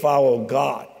need to follow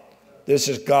God. This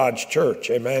is God's church,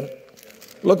 amen?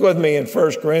 Look with me in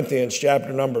 1 Corinthians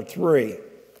chapter number 3.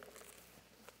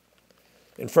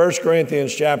 In 1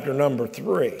 Corinthians chapter number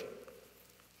 3,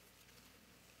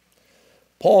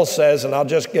 Paul says, and I'll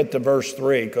just get to verse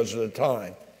 3 because of the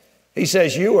time. He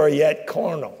says, you are yet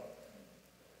carnal.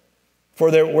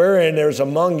 For that wherein there's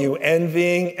among you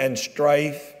envying and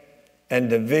strife and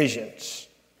divisions.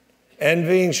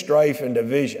 Envying, strife, and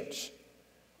divisions.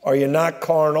 Are you not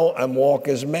carnal and walk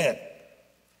as men?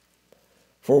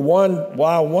 For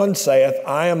while one saith,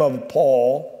 I am of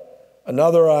Paul,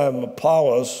 another I am of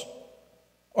Apollos,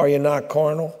 are you not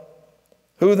carnal?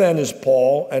 Who then is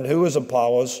Paul and who is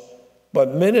Apollos,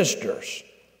 but ministers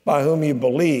by whom you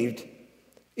believed,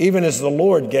 even as the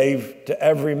Lord gave to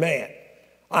every man?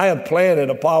 I have planted,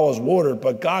 Apollos watered,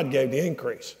 but God gave the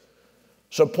increase.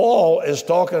 So Paul is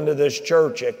talking to this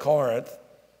church at Corinth,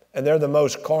 and they're the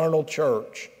most carnal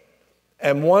church.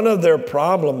 And one of their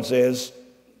problems is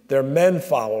they're men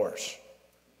followers.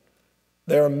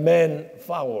 They're men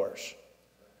followers.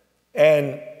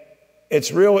 And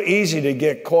it's real easy to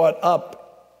get caught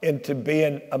up into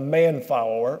being a man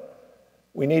follower.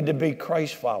 We need to be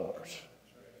Christ followers.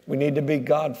 We need to be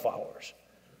God followers.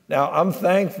 Now, I'm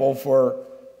thankful for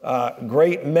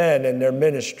great men in their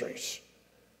ministries,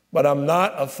 but I'm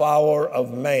not a follower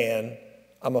of man.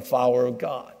 I'm a follower of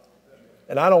God.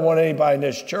 And I don't want anybody in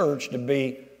this church to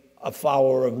be a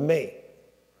follower of me,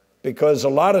 because a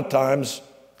lot of times,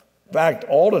 in fact,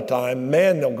 all the time,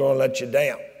 men are going to let you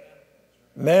down.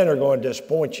 Men are going to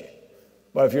disappoint you.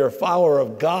 But if you're a follower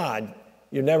of God,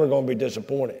 you're never going to be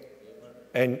disappointed.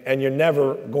 And you're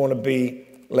never going to be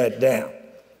let down.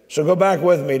 So go back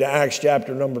with me to Acts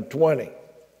chapter number 20.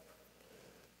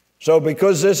 So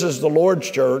because this is the Lord's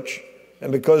church,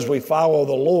 and because we follow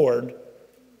the Lord,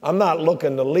 I'm not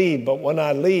looking to leave, but when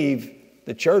I leave,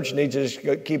 the church needs to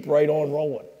just keep right on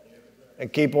rolling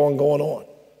and keep on going on.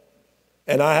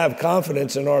 And I have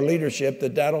confidence in our leadership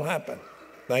that that'll happen.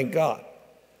 Thank God.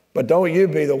 But don't you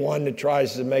be the one that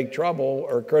tries to make trouble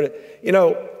or credit. You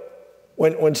know,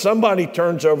 when somebody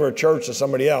turns over a church to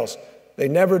somebody else, they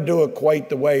never do it quite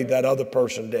the way that other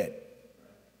person did.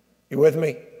 You with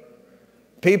me?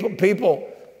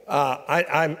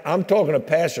 I'm talking to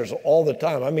pastors all the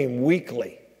time. I mean,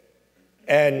 weekly.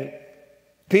 And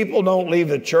people don't leave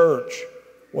the church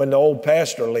when the old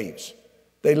pastor leaves.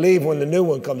 They leave when the new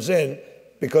one comes in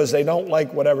because they don't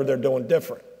like whatever they're doing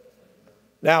different.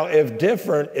 Now, if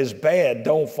different is bad,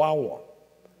 don't follow them.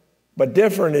 But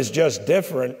different is just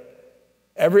different.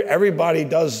 Everybody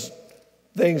does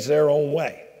things their own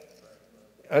way.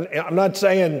 And I'm not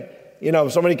saying,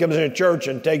 if somebody comes into church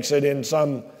and takes it in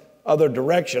some other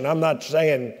direction. I'm not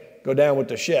saying go down with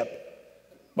the ship.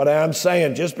 But I'm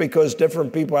saying just because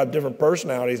different people have different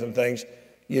personalities and things,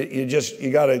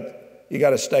 you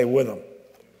gotta stay with them.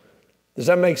 Does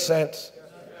that make sense?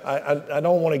 I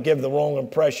don't want to give the wrong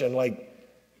impression,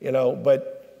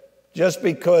 but just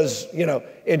because,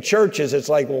 in churches it's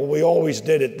like, well, we always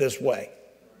did it this way.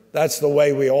 That's the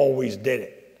way we always did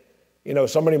it.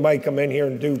 Somebody might come in here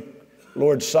and do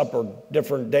Lord's Supper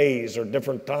different days or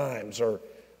different times, or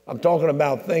I'm talking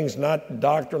about things, not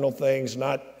doctrinal things,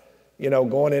 not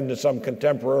going into some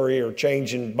contemporary or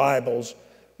changing Bibles.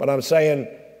 But I'm saying,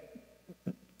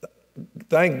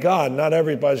 thank God, not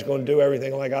everybody's going to do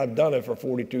everything like I've done it for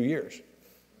 42 years.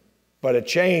 But a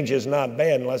change is not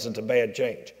bad unless it's a bad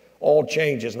change. All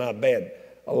change is not bad.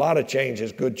 A lot of change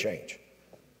is good change.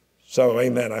 So,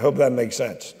 amen. I hope that makes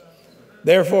sense.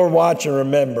 Therefore, watch and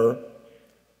remember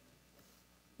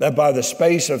that by the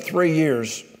space of 3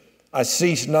 years, I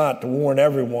cease not to warn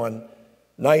everyone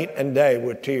night and day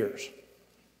with tears.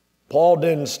 Paul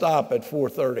didn't stop at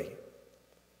 4:30.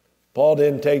 Paul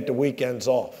didn't take the weekends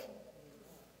off.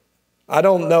 I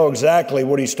don't know exactly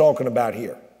what he's talking about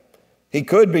here. He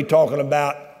could be talking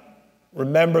about,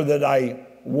 remember that I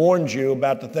warned you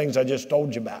about the things I just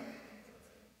told you about.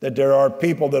 That there are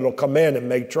people that will come in and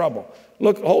make trouble.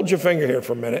 Look, hold your finger here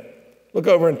for a minute. Look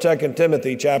over in 2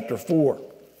 Timothy chapter 4.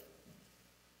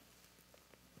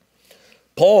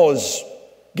 Paul is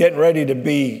getting ready to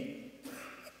be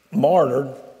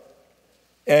martyred,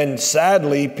 and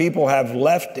sadly, people have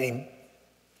left him.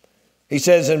 He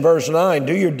says in verse 9,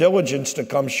 do your diligence to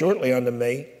come shortly unto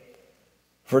me,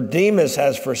 for Demas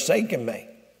has forsaken me,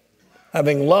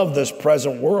 having loved this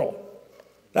present world.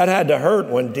 That had to hurt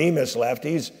when Demas left.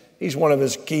 He's one of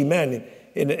his key men.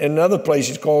 In another place,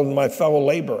 he's called my fellow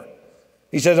laborer.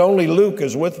 He says, only Luke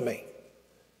is with me.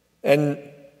 And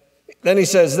then he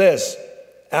says this,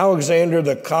 Alexander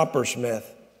the coppersmith,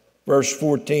 verse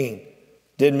 14,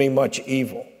 did me much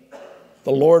evil.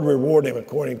 The Lord reward him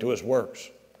according to his works.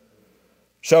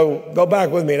 So go back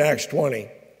with me in Acts 20.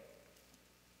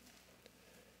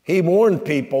 He warned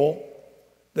people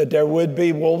that there would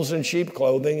be wolves in sheep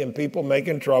clothing and people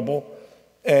making trouble,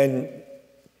 and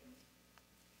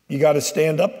you got to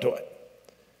stand up to it.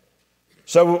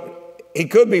 So he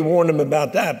could be warning them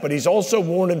about that, but he's also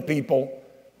warning people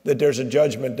that there's a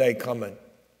judgment day coming.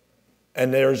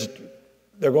 And they're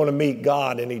going to meet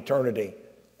God in eternity,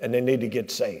 and they need to get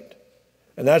saved.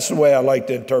 And that's the way I like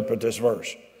to interpret this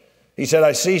verse. He said,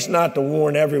 I cease not to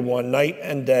warn everyone night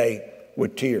and day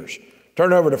with tears.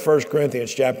 Turn over to 1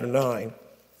 Corinthians chapter 9.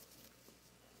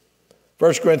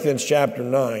 1 Corinthians chapter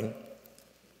 9.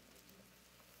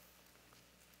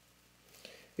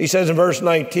 He says in verse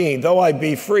 19, though I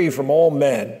be free from all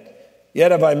men,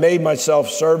 yet have I made myself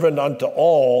servant unto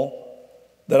all,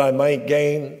 that I might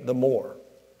gain the more.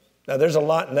 Now there's a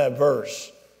lot in that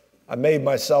verse. I made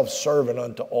myself servant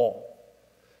unto all.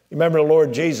 You remember the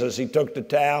Lord Jesus, he took the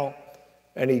towel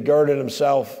and he girded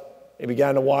himself. He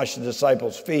began to wash the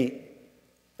disciples' feet.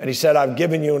 And he said, I've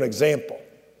given you an example.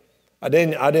 This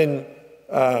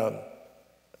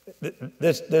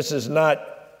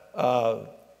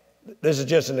is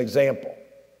just an example.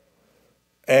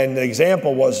 And the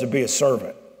example was to be a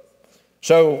servant.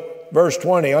 So verse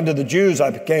 20, unto the Jews I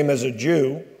became as a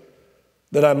Jew,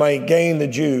 that I might gain the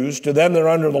Jews. To them that are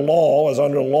under the law, as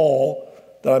under the law,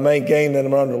 that I might gain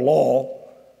them under the law.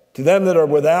 To them that are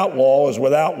without law, as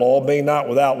without law, being not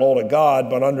without law to God,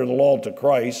 but under the law to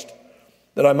Christ,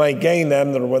 that I might gain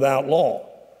them that are without law.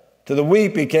 To the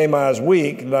weak became I as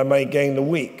weak, that I might gain the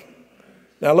weak.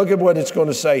 Now look at what it's going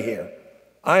to say here.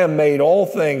 I am made all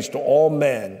things to all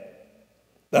men,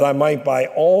 that I might by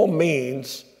all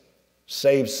means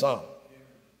save some.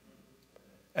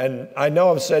 And I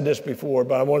know I've said this before,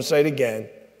 but I want to say it again.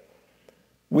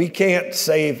 We can't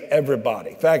save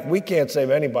everybody. In fact, we can't save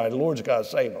anybody. The Lord's got to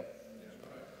save them.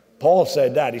 Paul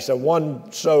said that. He said,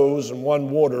 one sows and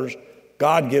one waters.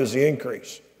 God gives the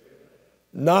increase.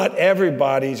 Not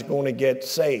everybody's going to get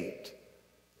saved,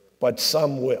 but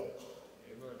some will.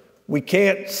 We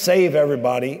can't save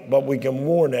everybody, but we can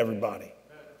warn everybody.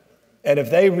 And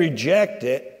if they reject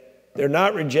it, they're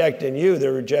not rejecting you,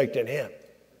 they're rejecting him.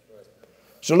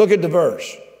 So look at the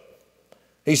verse.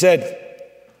 He said,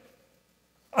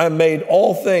 I made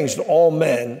all things to all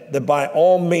men, that by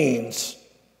all means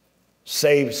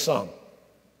save some.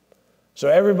 So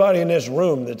everybody in this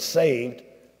room that's saved,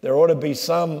 there ought to be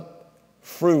some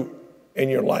fruit in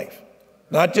your life.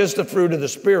 Not just the fruit of the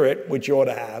Spirit, which you ought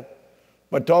to have,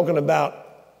 but talking about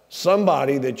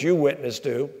somebody that you witnessed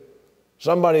to,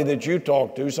 somebody that you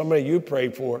talked to, somebody you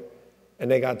prayed for, and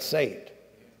they got saved.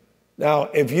 Now,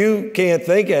 if you can't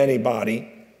think of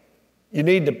anybody, You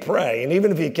need to pray. And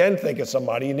even if you can think of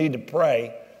somebody, you need to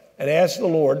pray and ask the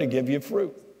Lord to give you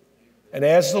fruit. And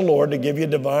ask the Lord to give you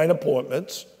divine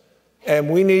appointments. And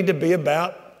we need to be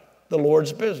about the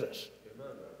Lord's business.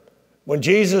 When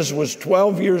Jesus was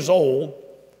 12 years old,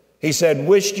 he said,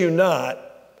 "Wist you not,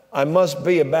 I must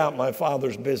be about my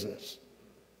Father's business."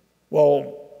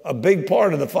 Well, a big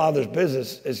part of the Father's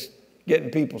business is getting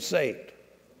people saved.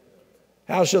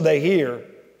 How shall they hear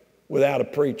without a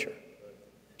preacher?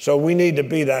 So we need to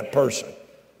be that person.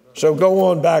 So go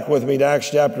on back with me to Acts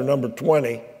chapter number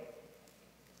 20.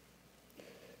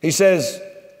 He says,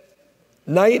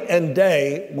 night and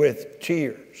day with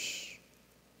tears.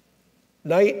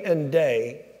 Night and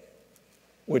day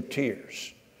with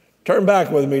tears. Turn back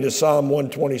with me to Psalm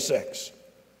 126.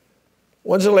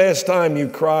 When's the last time you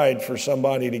cried for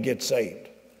somebody to get saved?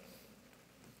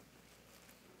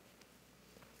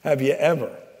 Have you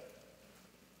ever?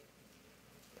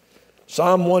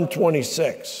 Psalm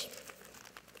 126.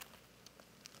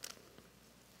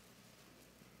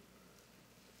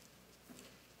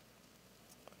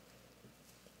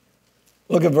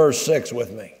 Look at verse 6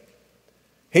 with me.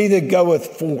 He that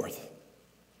goeth forth.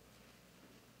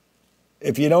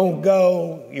 If you don't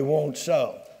go, you won't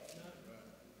sow.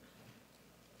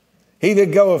 He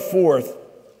that goeth forth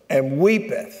and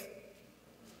weepeth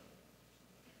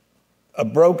a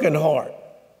broken heart,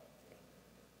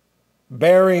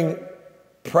 bearing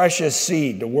precious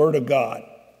seed, the word of God,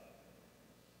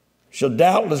 shall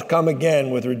doubtless come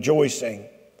again with rejoicing,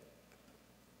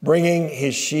 bringing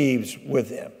his sheaves with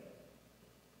him.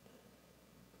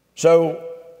 So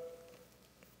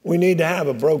we need to have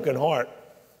a broken heart.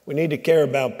 We need to care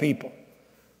about people.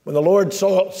 When the Lord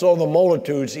saw the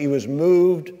multitudes, he was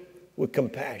moved with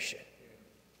compassion.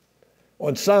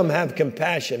 On some have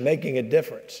compassion, making a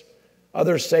difference.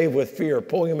 Others save with fear,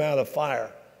 pulling them out of the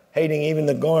fire, hating even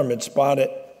the garment spotted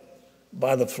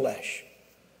by the flesh.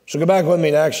 So go back with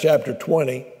me to Acts chapter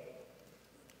 20.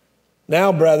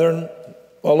 Now, brethren,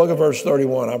 well, look at verse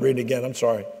 31. I'll read it again. I'm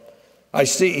sorry.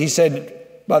 He said,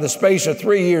 by the space of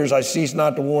 3 years, I ceased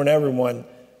not to warn everyone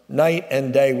night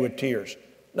and day with tears.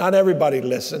 Not everybody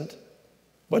listened,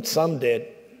 but some did.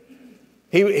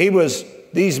 Most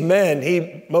of these men,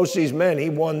 he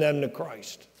won them to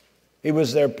Christ. He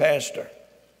was their pastor.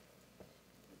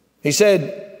 He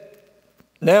said,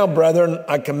 now, brethren,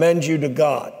 I commend you to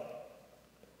God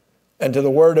and to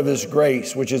the word of his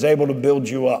grace, which is able to build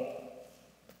you up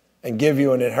and give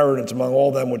you an inheritance among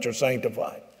all them which are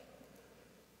sanctified.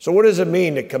 So what does it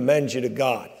mean to commend you to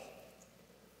God?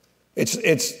 It's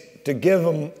to give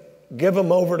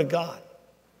them over to God.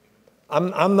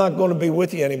 I'm not going to be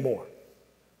with you anymore.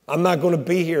 I'm not going to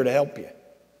be here to help you.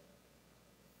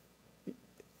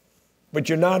 But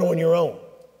you're not on your own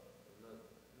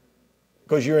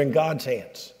because you're in God's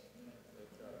hands.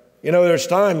 You know, there's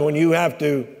time when you have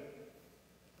to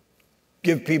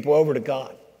give people over to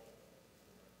God.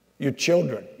 Your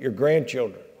children, your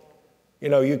grandchildren. You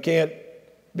know, you can't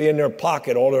be in their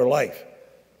pocket all their life.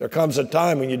 There comes a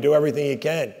time when you do everything you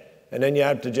can, and then you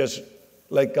have to just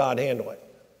let God handle it.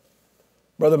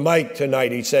 Brother Mike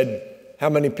tonight, he said, how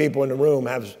many people in the room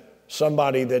have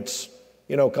somebody that's,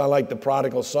 you know, kind of like the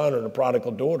prodigal son or the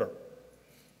prodigal daughter?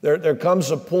 There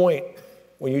comes a point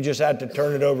when you just have to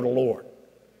turn it over to the Lord.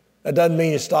 That doesn't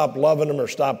mean you stop loving them or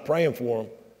stop praying for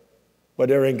them, but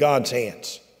they're in God's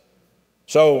hands.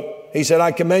 So he said,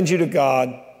 I commend you to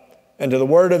God and to the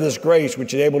word of his grace,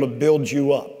 which is able to build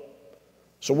you up.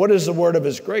 So what is the word of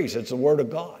his grace? It's the word of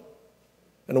God.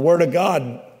 And the word of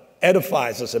God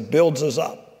edifies us. It builds us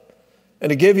up. And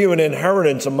to give you an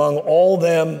inheritance among all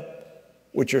them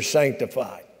which are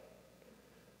sanctified.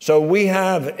 So we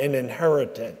have an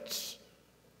inheritance.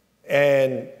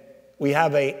 And we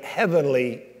have a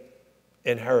heavenly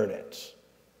inheritance.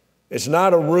 It's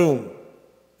not a room.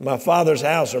 In my Father's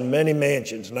house are many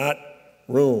mansions, not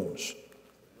rooms.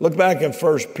 Look back in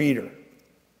 1 Peter,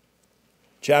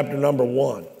 chapter number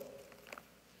 1.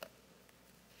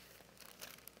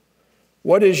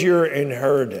 What is your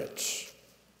inheritance?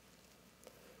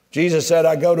 Jesus said,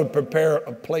 I go to prepare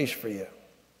a place for you.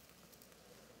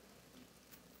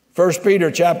 1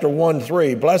 Peter chapter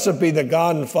 1:3. Blessed be the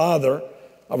God and Father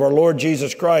of our Lord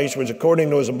Jesus Christ, which according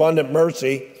to his abundant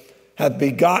mercy hath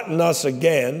begotten us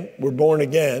again, we're born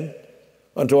again,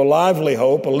 unto a lively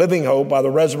hope, a living hope by the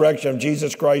resurrection of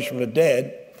Jesus Christ from the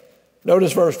dead.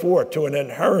 Notice verse 4, to an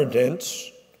inheritance,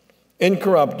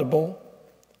 incorruptible,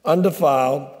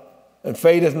 undefiled, and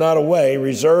fadeth not away,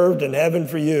 reserved in heaven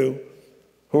for you,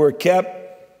 who are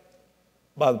kept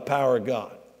by the power of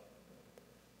God.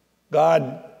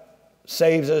 God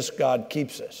saves us, God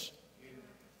keeps us.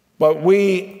 But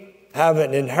we have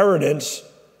an inheritance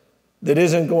that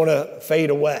isn't going to fade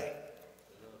away.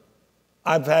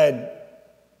 I've had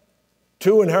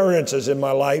 2 inheritances in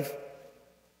my life,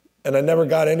 and I never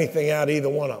got anything out of either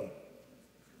one of them.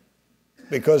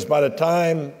 Because by the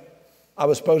time I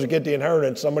was supposed to get the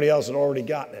inheritance, somebody else had already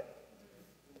gotten it.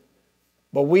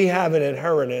 But we have an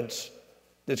inheritance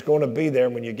that's going to be there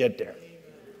when you get there.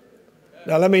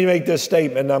 Now, let me make this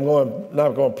statement, and I'm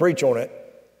not going to preach on it.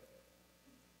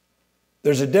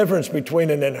 There's a difference between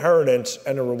an inheritance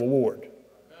and a reward.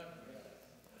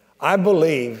 I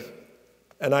believe,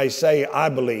 and I say I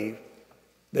believe,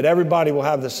 that everybody will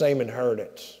have the same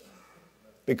inheritance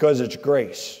because it's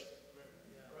grace.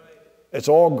 It's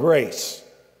all grace.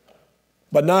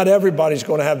 But not everybody's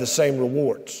going to have the same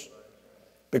rewards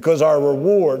because our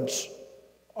rewards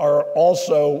are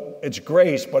also, it's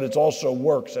grace, but it's also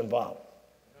works involved.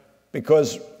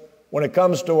 Because when it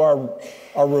comes to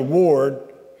our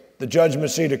reward, the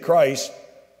judgment seat of Christ,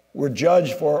 we're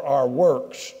judged for our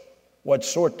works, what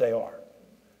sort they are.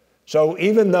 So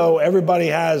even though everybody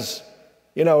has,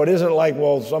 it isn't like,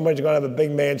 well, somebody's going to have a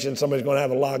big mansion, somebody's going to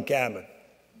have a log cabin.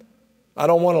 I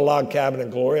don't want a log cabin in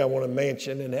glory, I want a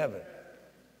mansion in heaven.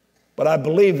 But I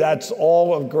believe that's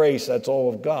all of grace, that's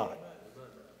all of God.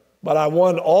 But I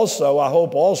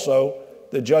hope also,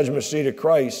 the judgment seat of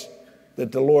Christ,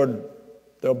 that the Lord,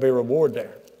 there'll be a reward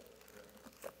there.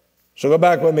 So go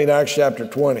back with me to Acts chapter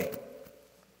 20.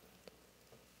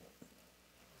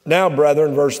 Now,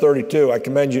 brethren, verse 32, I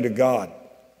commend you to God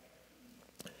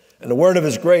and the word of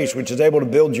his grace, which is able to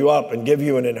build you up and give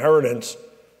you an inheritance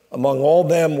among all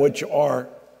them which are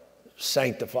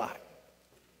sanctified.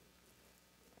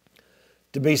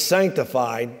 To be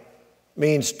sanctified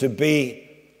means to be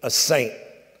a saint.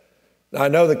 Now, I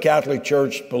know the Catholic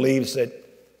Church believes that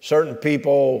certain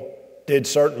people did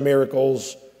certain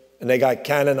miracles and they got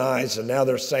canonized and now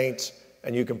they're saints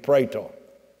and you can pray to them.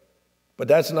 But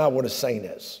that's not what a saint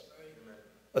is.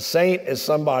 A saint is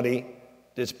somebody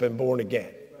that's been born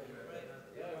again.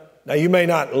 Now, you may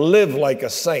not live like a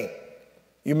saint.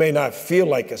 You may not feel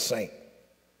like a saint.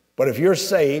 But if you're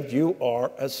saved, you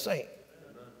are a saint.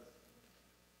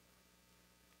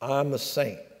 I'm a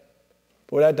saint.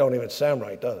 Boy, that don't even sound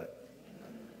right, does it?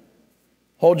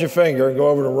 Hold your finger and go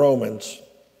over to Romans.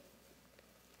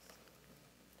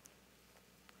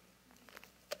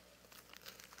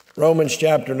 Romans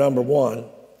chapter number 1.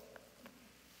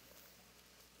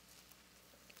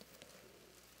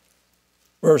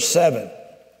 Verse 7.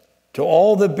 To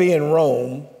all that be in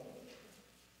Rome,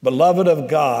 beloved of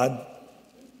God,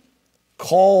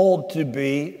 called to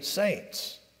be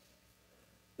saints.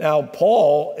 Now,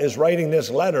 Paul is writing this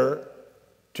letter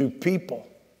to people.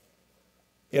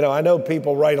 I know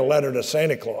people write a letter to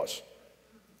Santa Claus,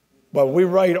 but we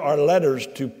write our letters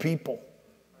to people.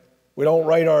 We don't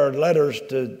write our letters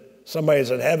to somebody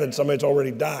that's in heaven, somebody that's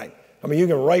already died. I mean, you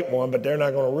can write one, but they're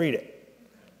not going to read it.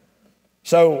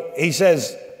 So he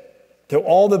says, to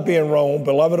all that be in Rome,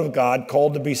 beloved of God,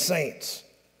 called to be saints.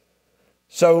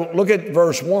 So look at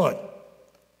verse 1.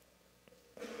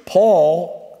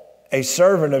 Paul, a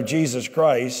servant of Jesus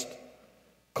Christ,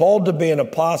 called to be an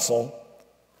apostle,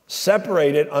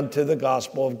 separated unto the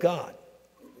gospel of God.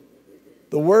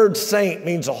 The word saint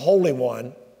means a holy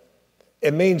one.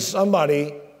 It means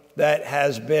somebody that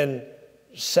has been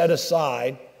set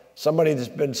aside, somebody that's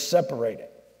been separated.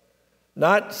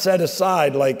 Not set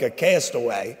aside like a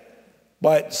castaway,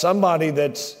 but somebody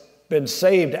that's been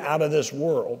saved out of this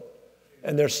world,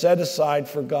 and they're set aside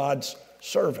for God's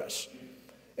service.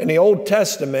 In the Old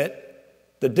Testament,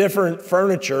 the different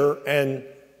furniture and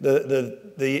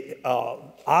the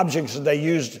objects that they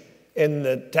used in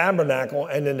the tabernacle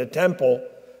and in the temple,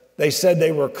 they said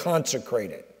they were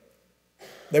consecrated.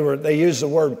 They used the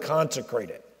word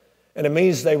consecrated, and it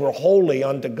means they were holy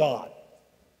unto God.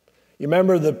 You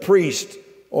remember the priest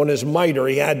on his mitre,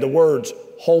 he had the words,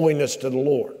 holiness to the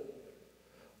Lord.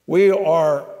 We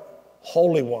are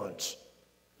holy ones,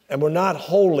 and we're not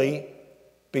holy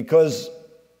because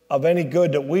of any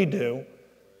good that we do,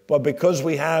 but because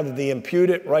we have the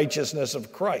imputed righteousness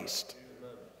of Christ,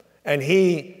 and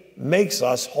he makes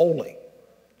us holy.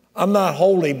 I'm not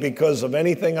holy because of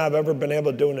anything I've ever been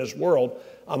able to do in this world.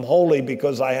 I'm holy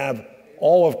because I have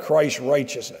all of Christ's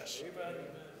righteousness.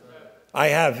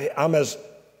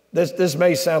 This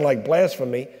may sound like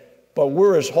blasphemy, but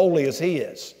we're as holy as he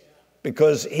is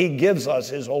because he gives us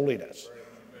his holiness.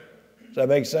 Does that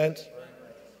make sense?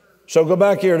 So go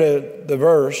back here to the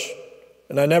verse,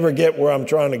 and I never get where I'm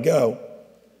trying to go.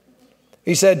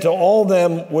 He said, to all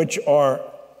them which are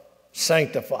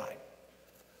sanctified.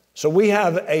 So we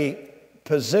have a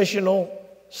positional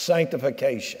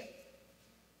sanctification.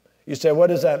 You say, what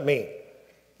does that mean?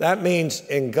 That means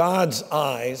in God's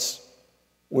eyes,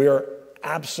 We are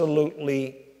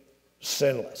absolutely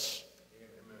sinless.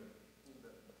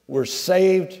 We're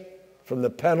saved from the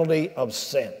penalty of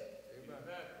sin.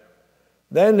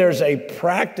 Then there's a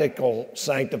practical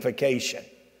sanctification,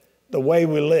 the way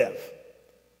we live.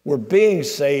 We're being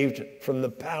saved from the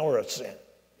power of sin.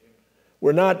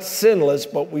 We're not sinless,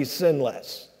 but we sin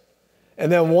less.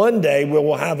 And then one day we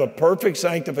will have a perfect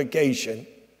sanctification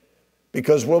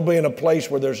because we'll be in a place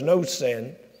where there's no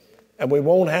sin and we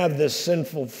won't have this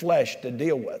sinful flesh to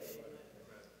deal with.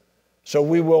 So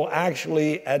we will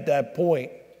actually, at that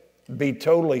point, be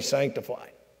totally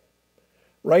sanctified.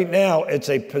 Right now, it's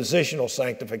a positional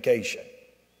sanctification.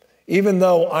 Even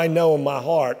though I know in my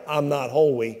heart I'm not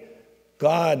holy,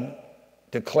 God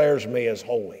declares me as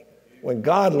holy. When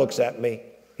God looks at me,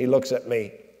 he looks at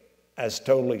me as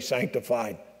totally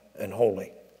sanctified and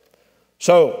holy.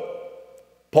 So,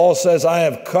 Paul says, I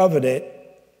have coveted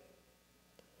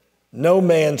no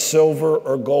man's silver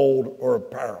or gold or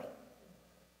apparel.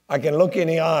 I can look in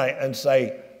the eye and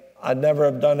say, I'd never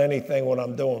have done anything what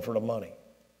I'm doing for the money.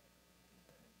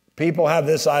 People have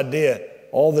this idea,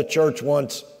 all the church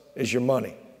wants is your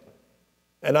money.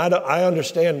 And I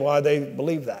understand why they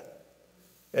believe that.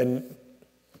 And,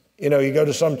 you know, you go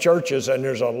to some churches and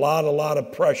there's a lot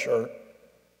of pressure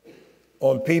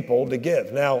on people to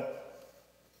give. Now,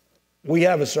 we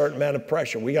have a certain amount of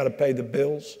pressure. We got to pay the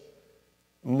bills.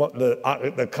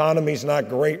 The economy's not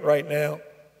great right now.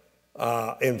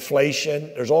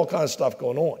 Inflation, there's all kinds of stuff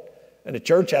going on. And the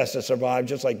church has to survive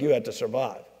just like you had to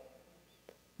survive.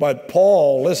 But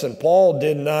Paul, listen, Paul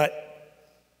did not,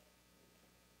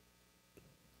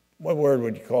 what word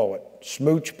would you call it?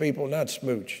 Smooch people? Not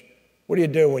smooch. What do you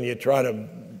do when you try to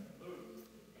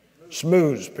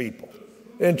smooze people?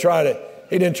 He didn't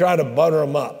try to butter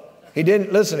them up. He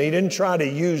didn't try to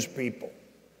use people.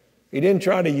 He didn't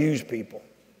try to use people.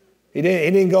 He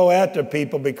didn't go after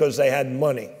people because they had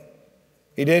money.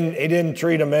 He didn't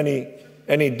treat them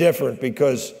any different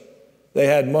because they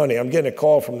had money. I'm getting a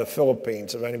call from the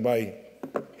Philippines, if anybody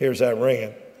hears that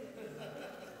ringing.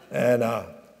 And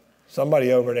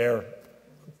somebody over there,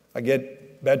 I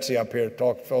get Betsy up here to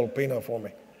talk Filipino for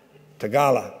me.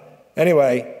 Tagalog.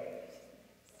 Anyway,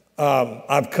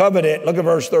 I've coveted, look at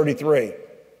verse 33.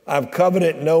 I've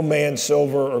coveted no man's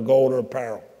silver or gold or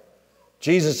apparel.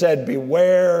 Jesus said,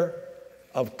 beware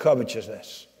of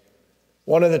covetousness.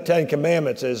 One of the 10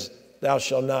 commandments is, thou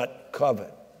shalt not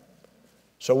covet.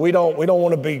 So we don't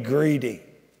want to be greedy.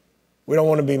 We don't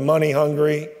want to be money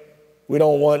hungry. We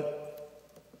don't want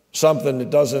something that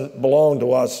doesn't belong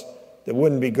to us that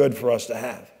wouldn't be good for us to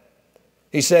have.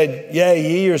 He said, yea,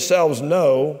 ye yourselves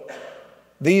know,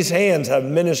 these hands have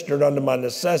ministered unto my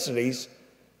necessities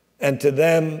and to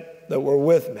them that were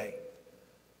with me.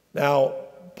 Now,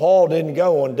 Paul didn't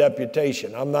go on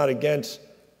deputation. I'm not against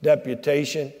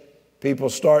deputation. People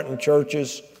starting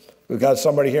churches. We've got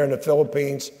somebody here in the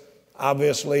Philippines.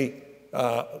 Obviously,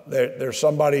 there's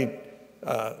somebody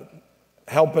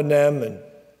helping them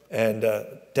and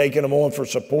taking them on for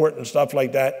support and stuff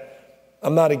like that.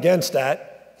 I'm not against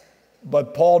that,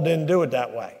 but Paul didn't do it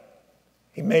that way.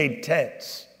 He made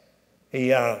tents. He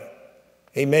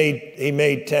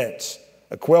made tents.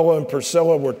 Aquila and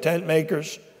Priscilla were tent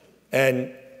makers,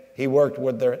 and he worked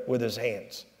with his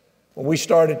hands. When we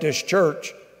started this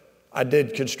church, I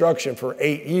did construction for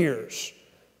 8 years.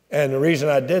 And the reason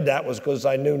I did that was because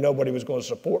I knew nobody was going to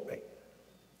support me.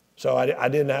 So I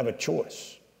didn't have a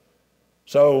choice.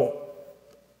 So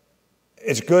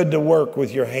it's good to work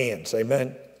with your hands,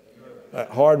 amen?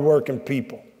 Hard-working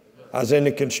people. I was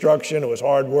into construction, it was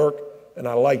hard work, and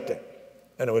I liked it,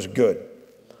 and it was good.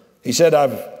 He said,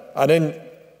 I didn't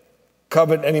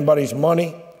covet anybody's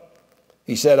money.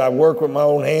 He said, I work with my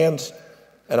own hands,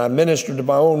 and I ministered to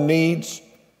my own needs,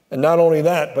 and not only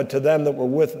that, but to them that were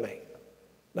with me.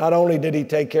 Not only did he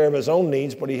take care of his own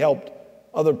needs, but he helped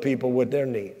other people with their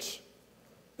needs.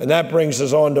 And that brings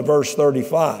us on to verse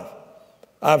 35.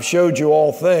 I've showed you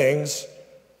all things,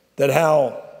 that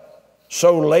how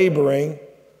so laboring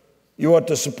you ought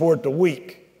to support the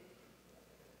weak.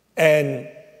 And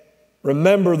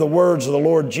remember the words of the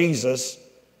Lord Jesus,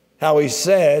 how he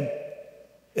said,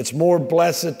 it's more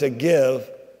blessed to give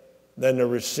than to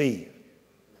receive.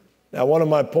 Now, one of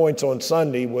my points on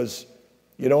Sunday was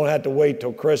you don't have to wait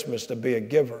till Christmas to be a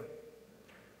giver.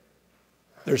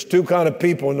 There's two kinds of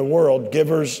people in the world,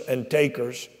 givers and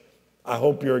takers. I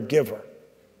hope you're a giver.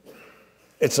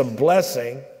 It's a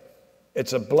blessing.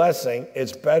 It's a blessing.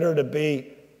 It's better to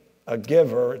be a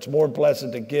giver. It's more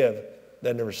blessed to give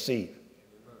than to receive.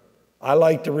 I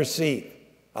like to receive.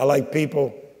 I like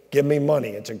people give me money.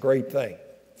 It's a great thing.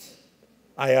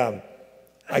 I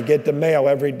get the mail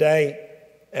every day,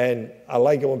 And I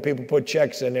like it when people put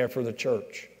checks in there for the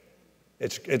church.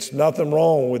 It's nothing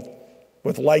wrong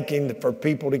with liking for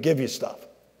people to give you stuff.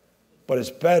 But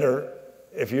it's better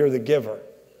if you're the giver.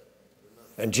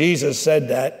 And Jesus said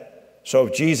that, so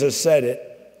if Jesus said it,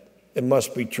 it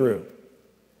must be true.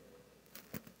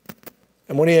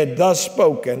 And when he had thus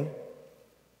spoken,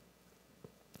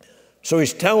 so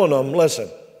he's telling them, listen,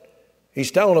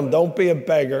 he's telling them, don't be a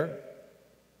beggar.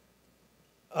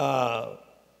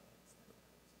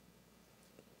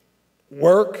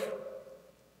 Work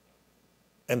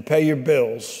and pay your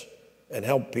bills and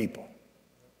help people.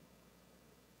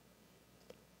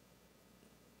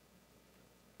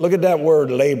 Look at that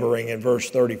word laboring in verse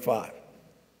 35.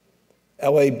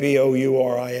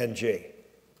 Labouring.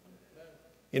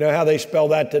 You know how they spell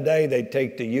that today? They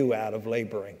take the U out of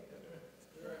laboring.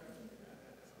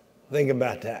 Think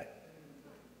about that.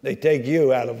 They take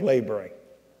you out of laboring.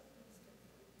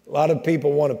 A lot of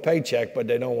people want a paycheck, but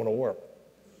they don't want to work.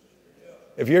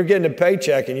 If you're getting a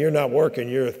paycheck and you're not working,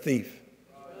 you're a thief.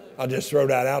 I'll just throw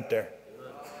that out there.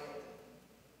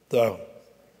 So,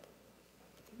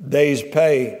 days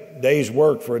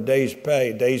work for a day's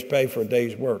pay for a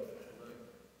day's work.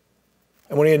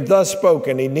 And when he had thus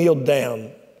spoken, he kneeled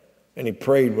down and he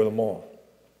prayed with them all.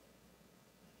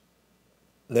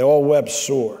 And they all wept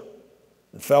sore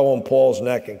and fell on Paul's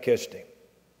neck and kissed him.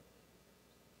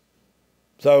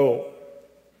 So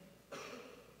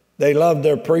they loved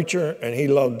their preacher and he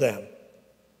loved them.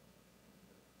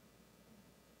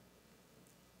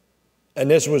 And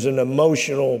this was an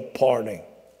emotional parting.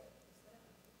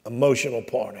 Emotional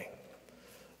parting.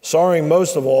 Sorrowing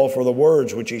most of all for the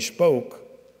words which he spoke,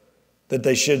 that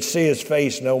they should see his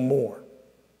face no more.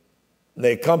 And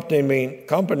they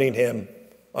accompanied him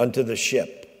unto the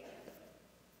ship.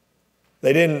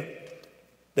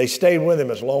 They stayed with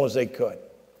him as long as they could.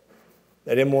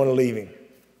 They didn't want to leave him.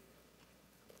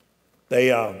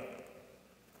 They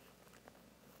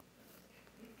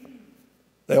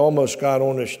almost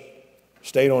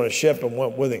stayed on a ship and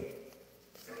went with him.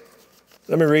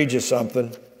 Let me read you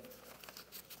something.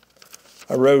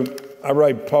 I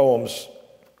write poems.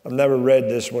 I've never read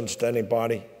this one to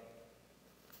anybody.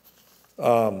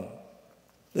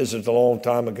 This is a long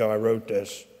time ago I wrote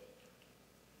this.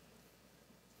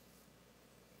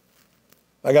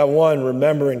 I got one,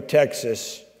 remembering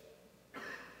Texas.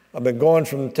 I've been going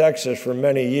from Texas for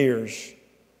many years,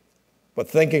 but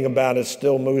thinking about it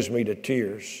still moves me to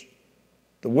tears.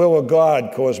 The will of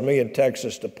God caused me and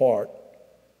Texas to part,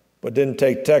 but didn't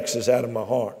take Texas out of my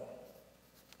heart.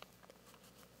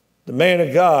 The man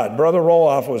of God, Brother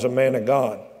Roloff was a man of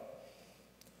God.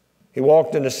 He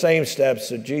walked in the same steps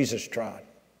that Jesus trod.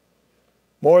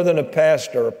 More than a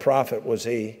pastor, a prophet was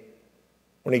he.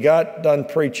 When he got done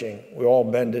preaching, we all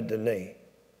bended the knee.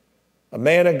 A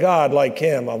man of God like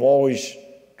him I've always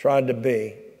tried to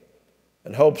be,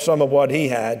 and hope some of what he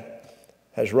had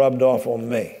has rubbed off on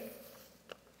me.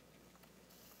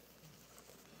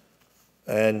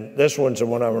 And this one's the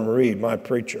one I'm going to read, my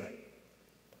preacher.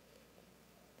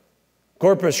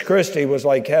 Corpus Christi was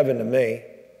like heaven to me.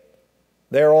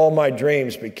 There all my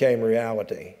dreams became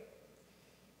reality.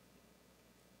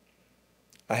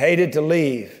 I hated to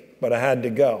leave, but I had to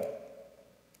go.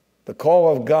 The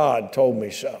call of God told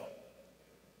me so.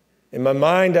 In my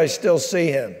mind, I still see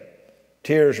him,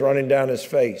 tears running down his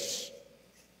face.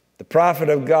 The prophet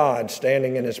of God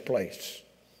standing in his place.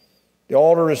 The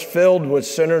altar is filled with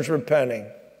sinners repenting.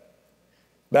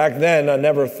 Back then, I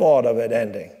never thought of it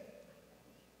ending.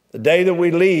 The day that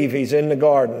we leave, he's in the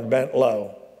garden, bent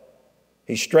low.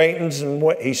 He straightens and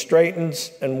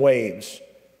waves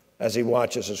as he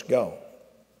watches us go.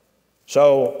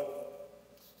 So,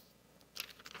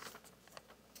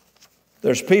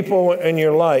 there's people in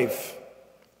your life,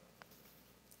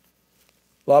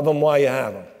 love them while you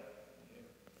have them.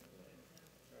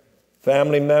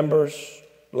 Family members,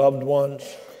 loved ones,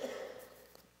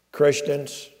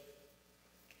 Christians,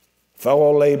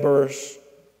 fellow laborers,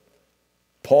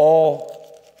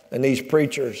 Paul and these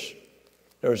preachers,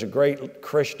 there was a great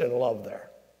Christian love there.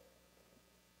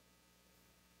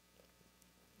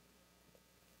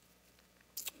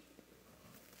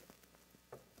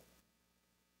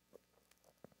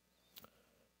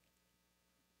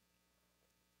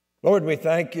 Lord, we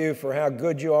thank you for how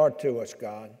good you are to us,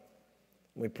 God.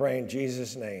 We pray in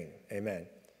Jesus' name, amen.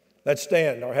 Let's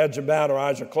stand. Our heads are bowed, our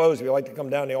eyes are closed. If you'd like to come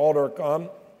down the altar, come.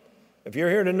 If you're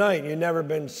here tonight and you've never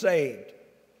been saved,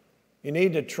 you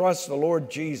need to trust the Lord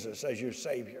Jesus as your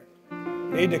Savior.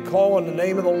 You need to call on the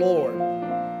name of the Lord.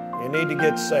 You need to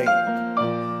get saved.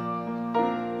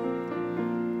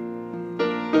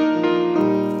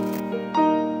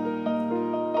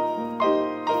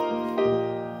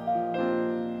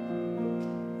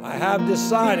 have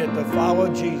decided to follow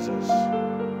Jesus,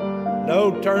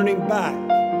 no turning back,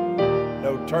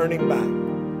 no turning back.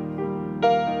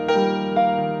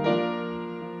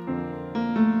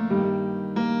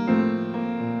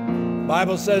 The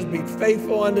Bible says, be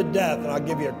faithful unto death, and I'll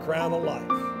give you a crown of life.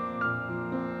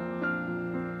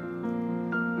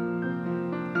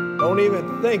 Don't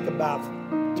even think about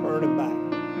turning back.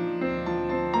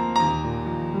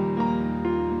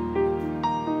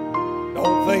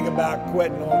 Don't think about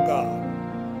quitting on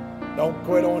God. Don't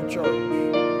quit on church.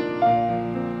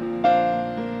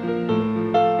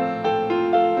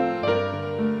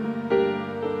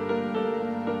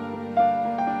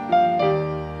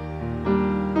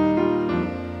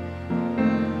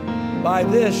 By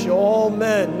this shall all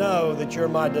men know that you're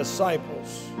my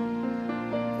disciples,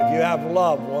 if you have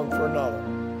love one for another.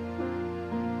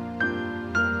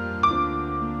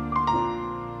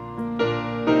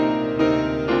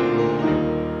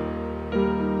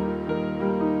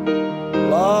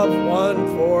 Love one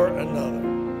for another.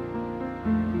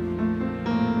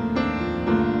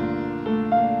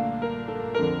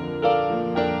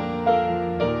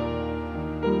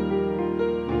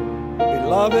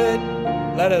 Beloved,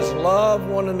 let us love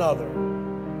one another,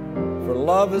 for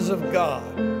love is of God,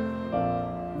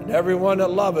 and everyone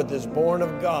that loveth is born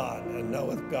of God and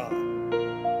knoweth God.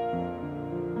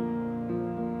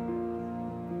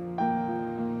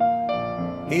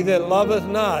 He that loveth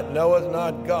not knoweth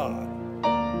not God,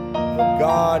 for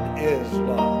God is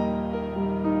love.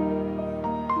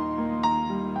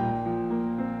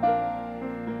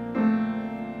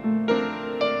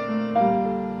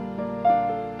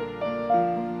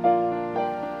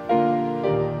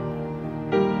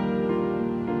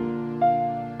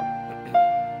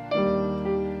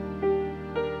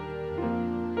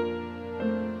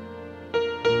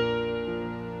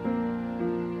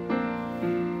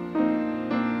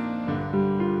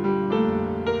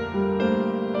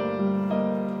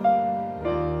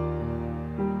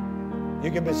 You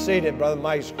can be seated. Brother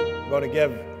Mike's going to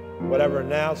give whatever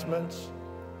announcements.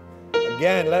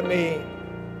 Again, let me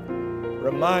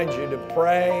remind you to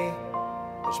pray,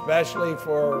 especially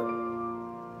for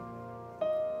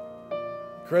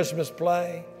Christmas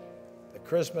play, the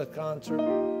Christmas concert,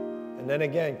 and then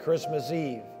again, Christmas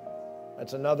Eve.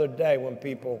 That's another day when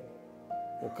people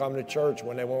will come to church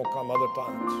when they won't come other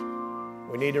times.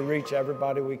 We need to reach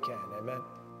everybody we can. Amen.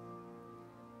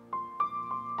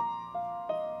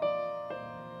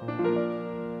 All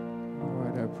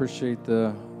right, I appreciate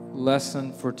the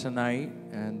lesson for tonight.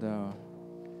 And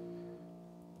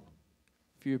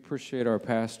if you appreciate our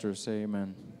pastor, say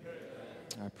amen.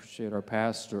 I appreciate our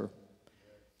pastor.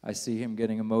 I see him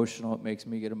getting emotional. It makes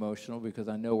me get emotional because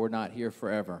I know we're not here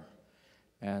forever.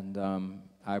 And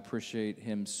I appreciate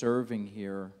him serving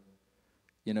here.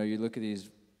 You know, you look at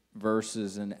these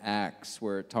verses in Acts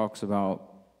where it talks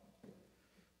about,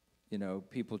 you know,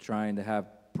 people trying to have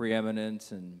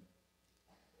preeminence, and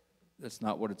that's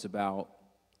not what it's about,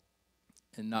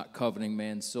 and not coveting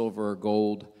man's silver or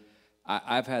gold.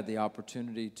 I've had the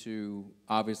opportunity to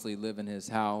obviously live in his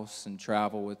house and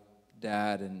travel with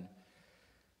Dad, and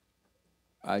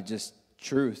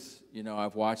truth, you know,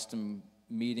 I've watched him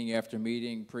meeting after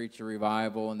meeting preach a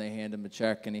revival, and they hand him a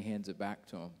check and he hands it back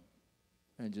to him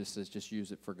and just says, just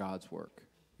use it for God's work.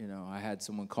 You know, I had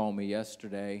someone call me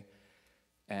yesterday,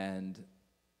 and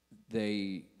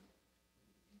they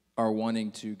are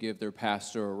wanting to give their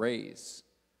pastor a raise,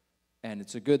 and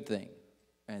it's a good thing.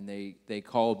 And they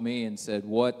called me and said,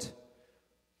 what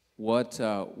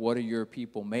do your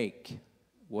people make?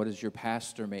 What does your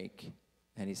pastor make?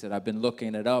 And he said, I've been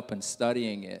looking it up and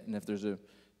studying it, and if there's a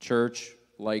church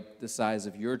like the size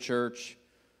of your church,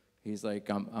 he's like,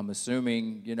 I'm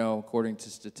assuming, you know, according to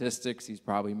statistics, he's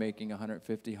probably making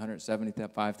 $150,000,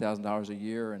 $175,000 a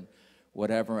year and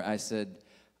whatever. I said,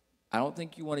 I don't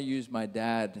think you want to use my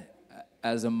dad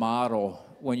as a model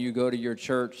when you go to your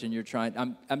church and you're trying.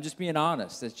 I'm just being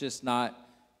honest. It's just not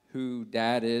who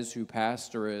Dad is, who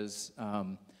pastor is.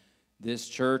 This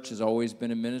church has always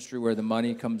been a ministry where the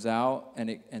money comes out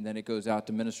and then it goes out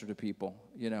to minister to people,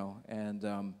 you know.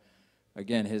 And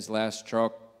again, his last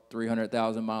truck,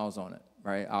 300,000 miles on it,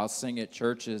 right? I'll sing at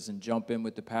churches and jump in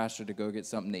with the pastor to go get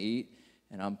something to eat,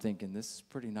 and I'm thinking, this is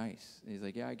pretty nice. And he's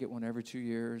like, yeah, I get one every 2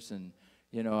 years, and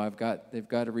you know, they've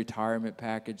got a retirement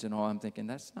package and all. I'm thinking,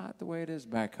 that's not the way it is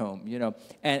back home, you know.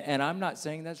 And I'm not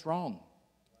saying that's wrong.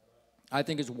 I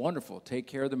think it's wonderful. Take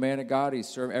care of the man of God. He's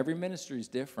served. Every ministry is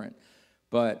different.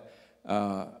 But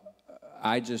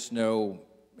I just know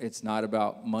it's not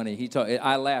about money.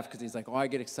 I laugh because he's like, oh, I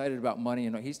get excited about money.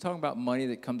 And he's talking about money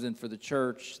that comes in for the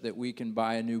church, that we can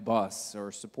buy a new bus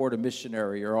or support a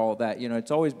missionary or all that.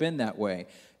 It's always been that way.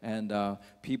 And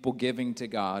people giving to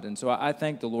God. And so I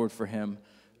thank the Lord for him.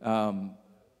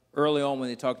 Early on when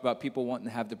they talked about people wanting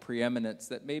to have the preeminence,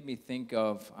 that made me think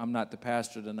of, I'm not the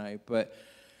pastor tonight, but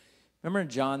remember in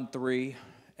John 3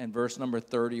 and verse number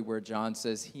 30 where John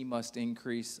says, he must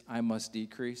increase, I must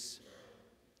decrease.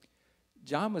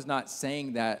 John was not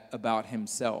saying that about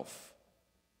himself.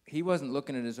 He wasn't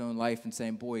looking at his own life and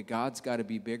saying, boy, God's got to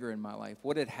be bigger in my life.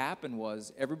 What had happened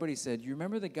was everybody said, you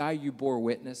remember the guy you bore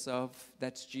witness of?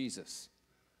 That's Jesus.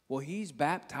 Well, he's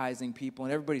baptizing people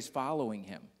and everybody's following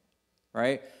him,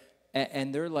 right?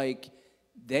 And they're like,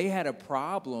 they had a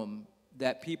problem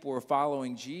that people were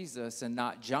following Jesus and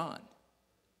not John.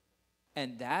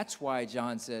 And that's why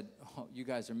John said, oh, you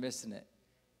guys are missing it.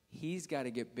 He's got to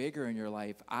get bigger in your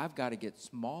life. I've got to get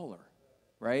smaller,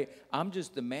 right? I'm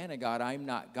just the man of God. I'm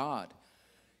not God.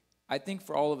 I think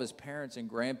for all of us parents and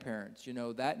grandparents,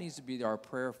 that needs to be our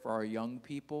prayer for our young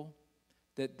people,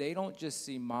 that they don't just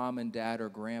see mom and dad or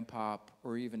grandpa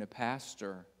or even a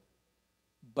pastor,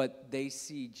 but they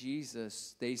see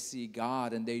Jesus, they see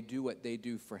God, and they do what they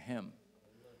do for him.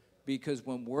 Because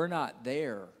when we're not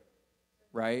there,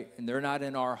 right, and they're not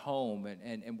in our home,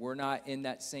 and we're not in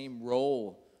that same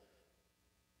role,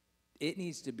 it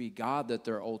needs to be God that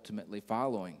they're ultimately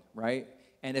following, right?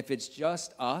 And if it's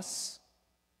just us,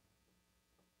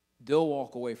 they'll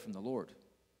walk away from the Lord.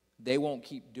 They won't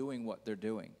keep doing what they're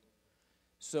doing.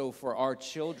 So for our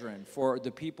children, for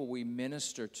the people we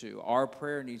minister to, our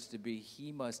prayer needs to be,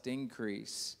 he must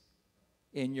increase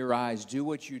in your eyes. Do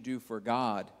what you do for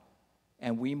God,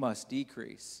 and we must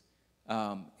decrease.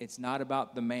 It's not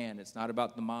about the man. It's not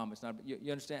about the mom. It's not.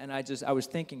 You understand? And I was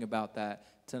thinking about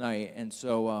that tonight, and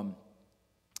so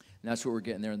and that's what we're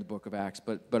getting there in the book of Acts.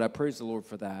 But I praise the Lord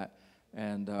for that,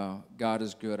 and God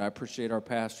is good. I appreciate our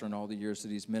pastor and all the years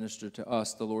that he's ministered to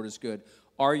us. The Lord is good.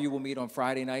 RU will meet on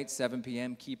Friday night, 7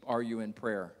 p.m. Keep RU in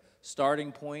prayer.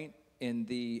 Starting point in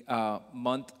the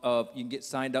month of, you can get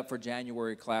signed up for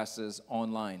January classes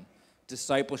online.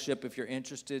 Discipleship, if you're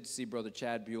interested, see Brother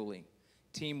Chad Bewley.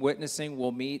 Team witnessing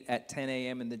will meet at 10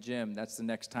 a.m. in the gym. That's the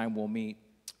next time we'll meet,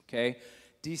 okay?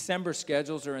 December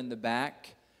schedules are in the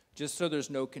back, just so there's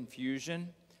no confusion.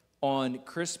 On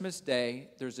Christmas Day,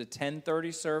 there's a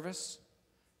 10:30 service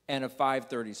and a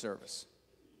 5:30 service,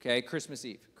 okay? Christmas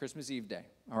Eve day,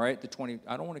 all right?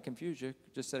 I don't want to confuse you.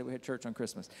 Just said we had church on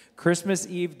Christmas. Christmas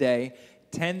Eve day,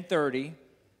 10:30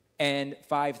 and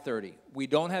 5:30. We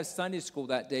don't have Sunday school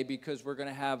that day because we're going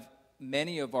to have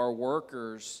many of our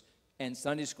workers and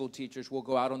Sunday school teachers will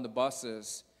go out on the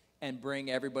buses and bring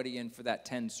everybody in for that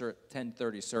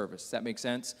 10:30 service. Does that make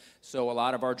sense? So a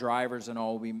lot of our drivers and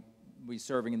all will be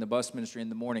serving in the bus ministry in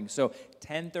the morning. So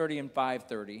 10:30 and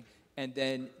 5:30. And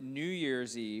then New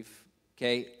Year's Eve,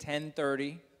 okay,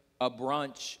 10:30, a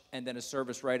brunch, and then a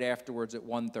service right afterwards at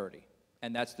 1:30.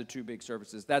 And that's the two big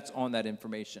services. That's on that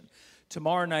information.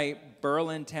 Tomorrow night,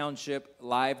 Berlin Township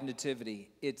Live Nativity.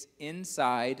 It's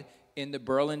inside in the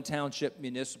Berlin Township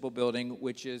Municipal Building,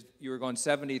 which is, you were going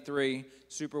 73,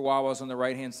 Super Wawa's on the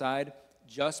right-hand side,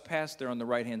 just past there on the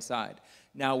right-hand side.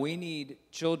 Now, we need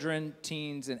children,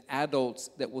 teens, and adults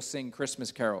that will sing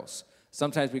Christmas carols.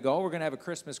 Sometimes we go, oh, we're going to have a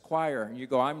Christmas choir. And you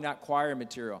go, I'm not choir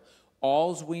material.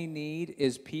 Alls we need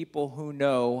is people who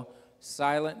know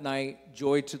Silent Night,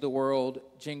 Joy to the World,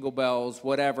 Jingle Bells,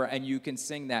 whatever, and you can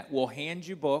sing that. We'll hand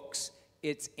you books.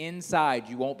 It's inside.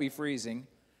 You won't be freezing.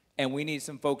 And we need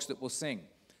some folks that will sing.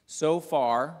 So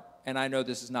far, and I know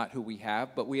this is not who we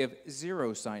have, but we have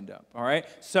 0 signed up, all right?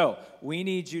 So we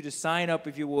need you to sign up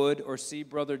if you would, or see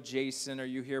Brother Jason. Are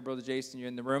you here, Brother Jason? You're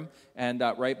in the room? And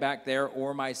right back there,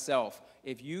 or myself.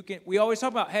 If you can, we always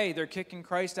talk about, hey, they're kicking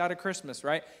Christ out of Christmas,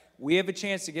 right? We have a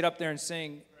chance to get up there and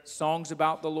sing songs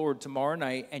about the Lord tomorrow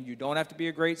night, and you don't have to be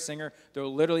a great singer.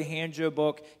 They'll literally hand you a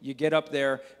book. You get up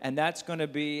there, and that's going to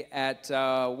be at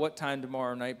what time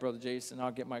tomorrow night, Brother Jason?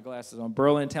 I'll get my glasses on.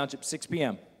 Berlin Township, 6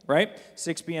 p.m., right?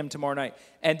 6 p.m. tomorrow night.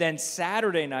 And then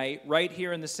Saturday night, right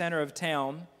here in the center of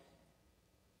town,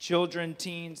 children,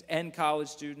 teens, and college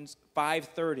students,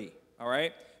 5:30, all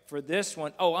right? For this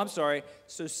one, oh, I'm sorry.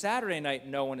 So Saturday night,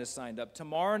 no one has signed up.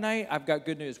 Tomorrow night, I've got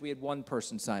good news. We had one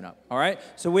person sign up, all right?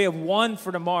 So we have one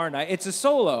for tomorrow night. It's a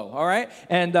solo, all right?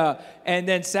 And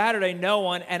then Saturday, no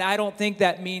one. And I don't think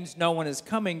that means no one is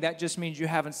coming. That just means you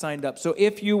haven't signed up. So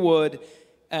if you would,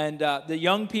 and the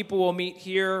young people will meet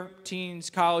here, teens,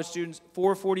 college students,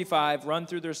 4:45, run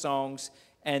through their songs.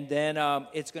 And then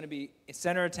it's going to be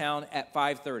center of town at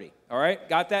 5:30. All right?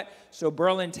 Got that? So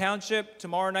Berlin Township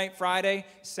tomorrow night, Friday.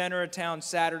 Center of town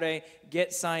Saturday.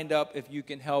 Get signed up if you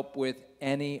can help with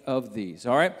any of these.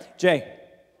 All right? Jay.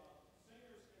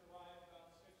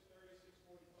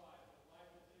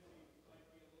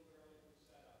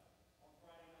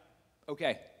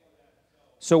 Okay.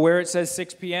 So where it says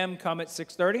 6 p.m., come at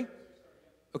 6:30?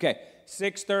 Okay.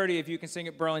 6:30 if you can sing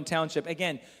at Berlin Township.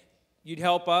 Again, you'd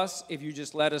help us if you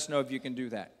just let us know if you can do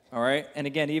that, all right? And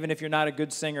again, even if you're not a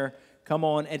good singer, come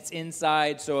on. It's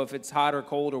inside, so if it's hot or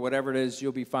cold or whatever it is,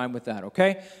 you'll be fine with that,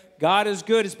 okay? God is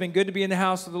good. It's been good to be in the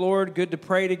house of the Lord, good to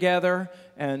pray together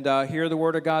and hear the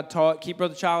word of God taught. Keep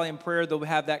Brother Charlie in prayer. They'll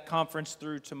have that conference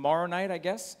through tomorrow night, I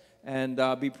guess, and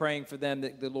be praying for them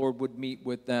that the Lord would meet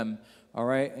with them, all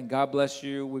right? And God bless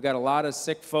you. We've got a lot of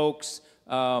sick folks,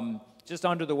 just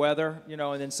under the weather, you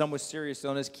know, and then some with serious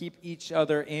illness. Keep each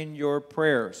other in your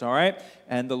prayers, all right?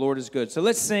 And the Lord is good. So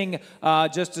let's sing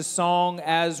just a song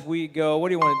as we go. What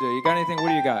do you want to do? You got anything? What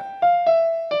do you got?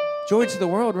 Joy to the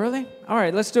world, really? All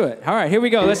right, let's do it. All right, here we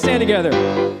go. Let's stand together.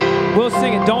 We'll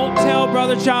sing it. Don't tell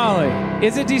Brother Charlie.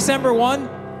 Is it December 1?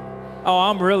 Oh,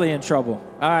 I'm really in trouble.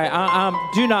 All right,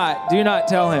 do not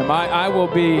tell him. I will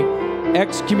be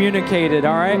excommunicated,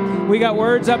 all right? We got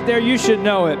words up there. You should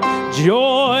know it.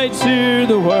 Joy to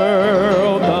the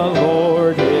world, the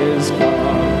Lord is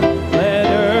come. Let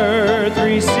earth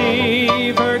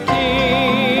receive her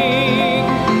King.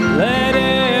 Let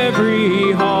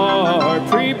every heart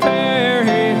prepare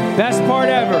him. Best part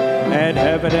ever. And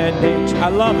heaven and nature, I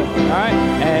love it, all right?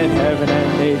 And heaven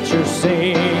and nature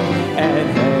sing. And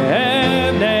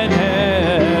heaven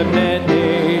and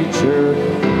nature.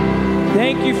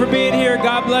 Thank you for being here.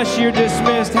 God bless you. You're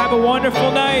dismissed. Have a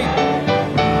wonderful night.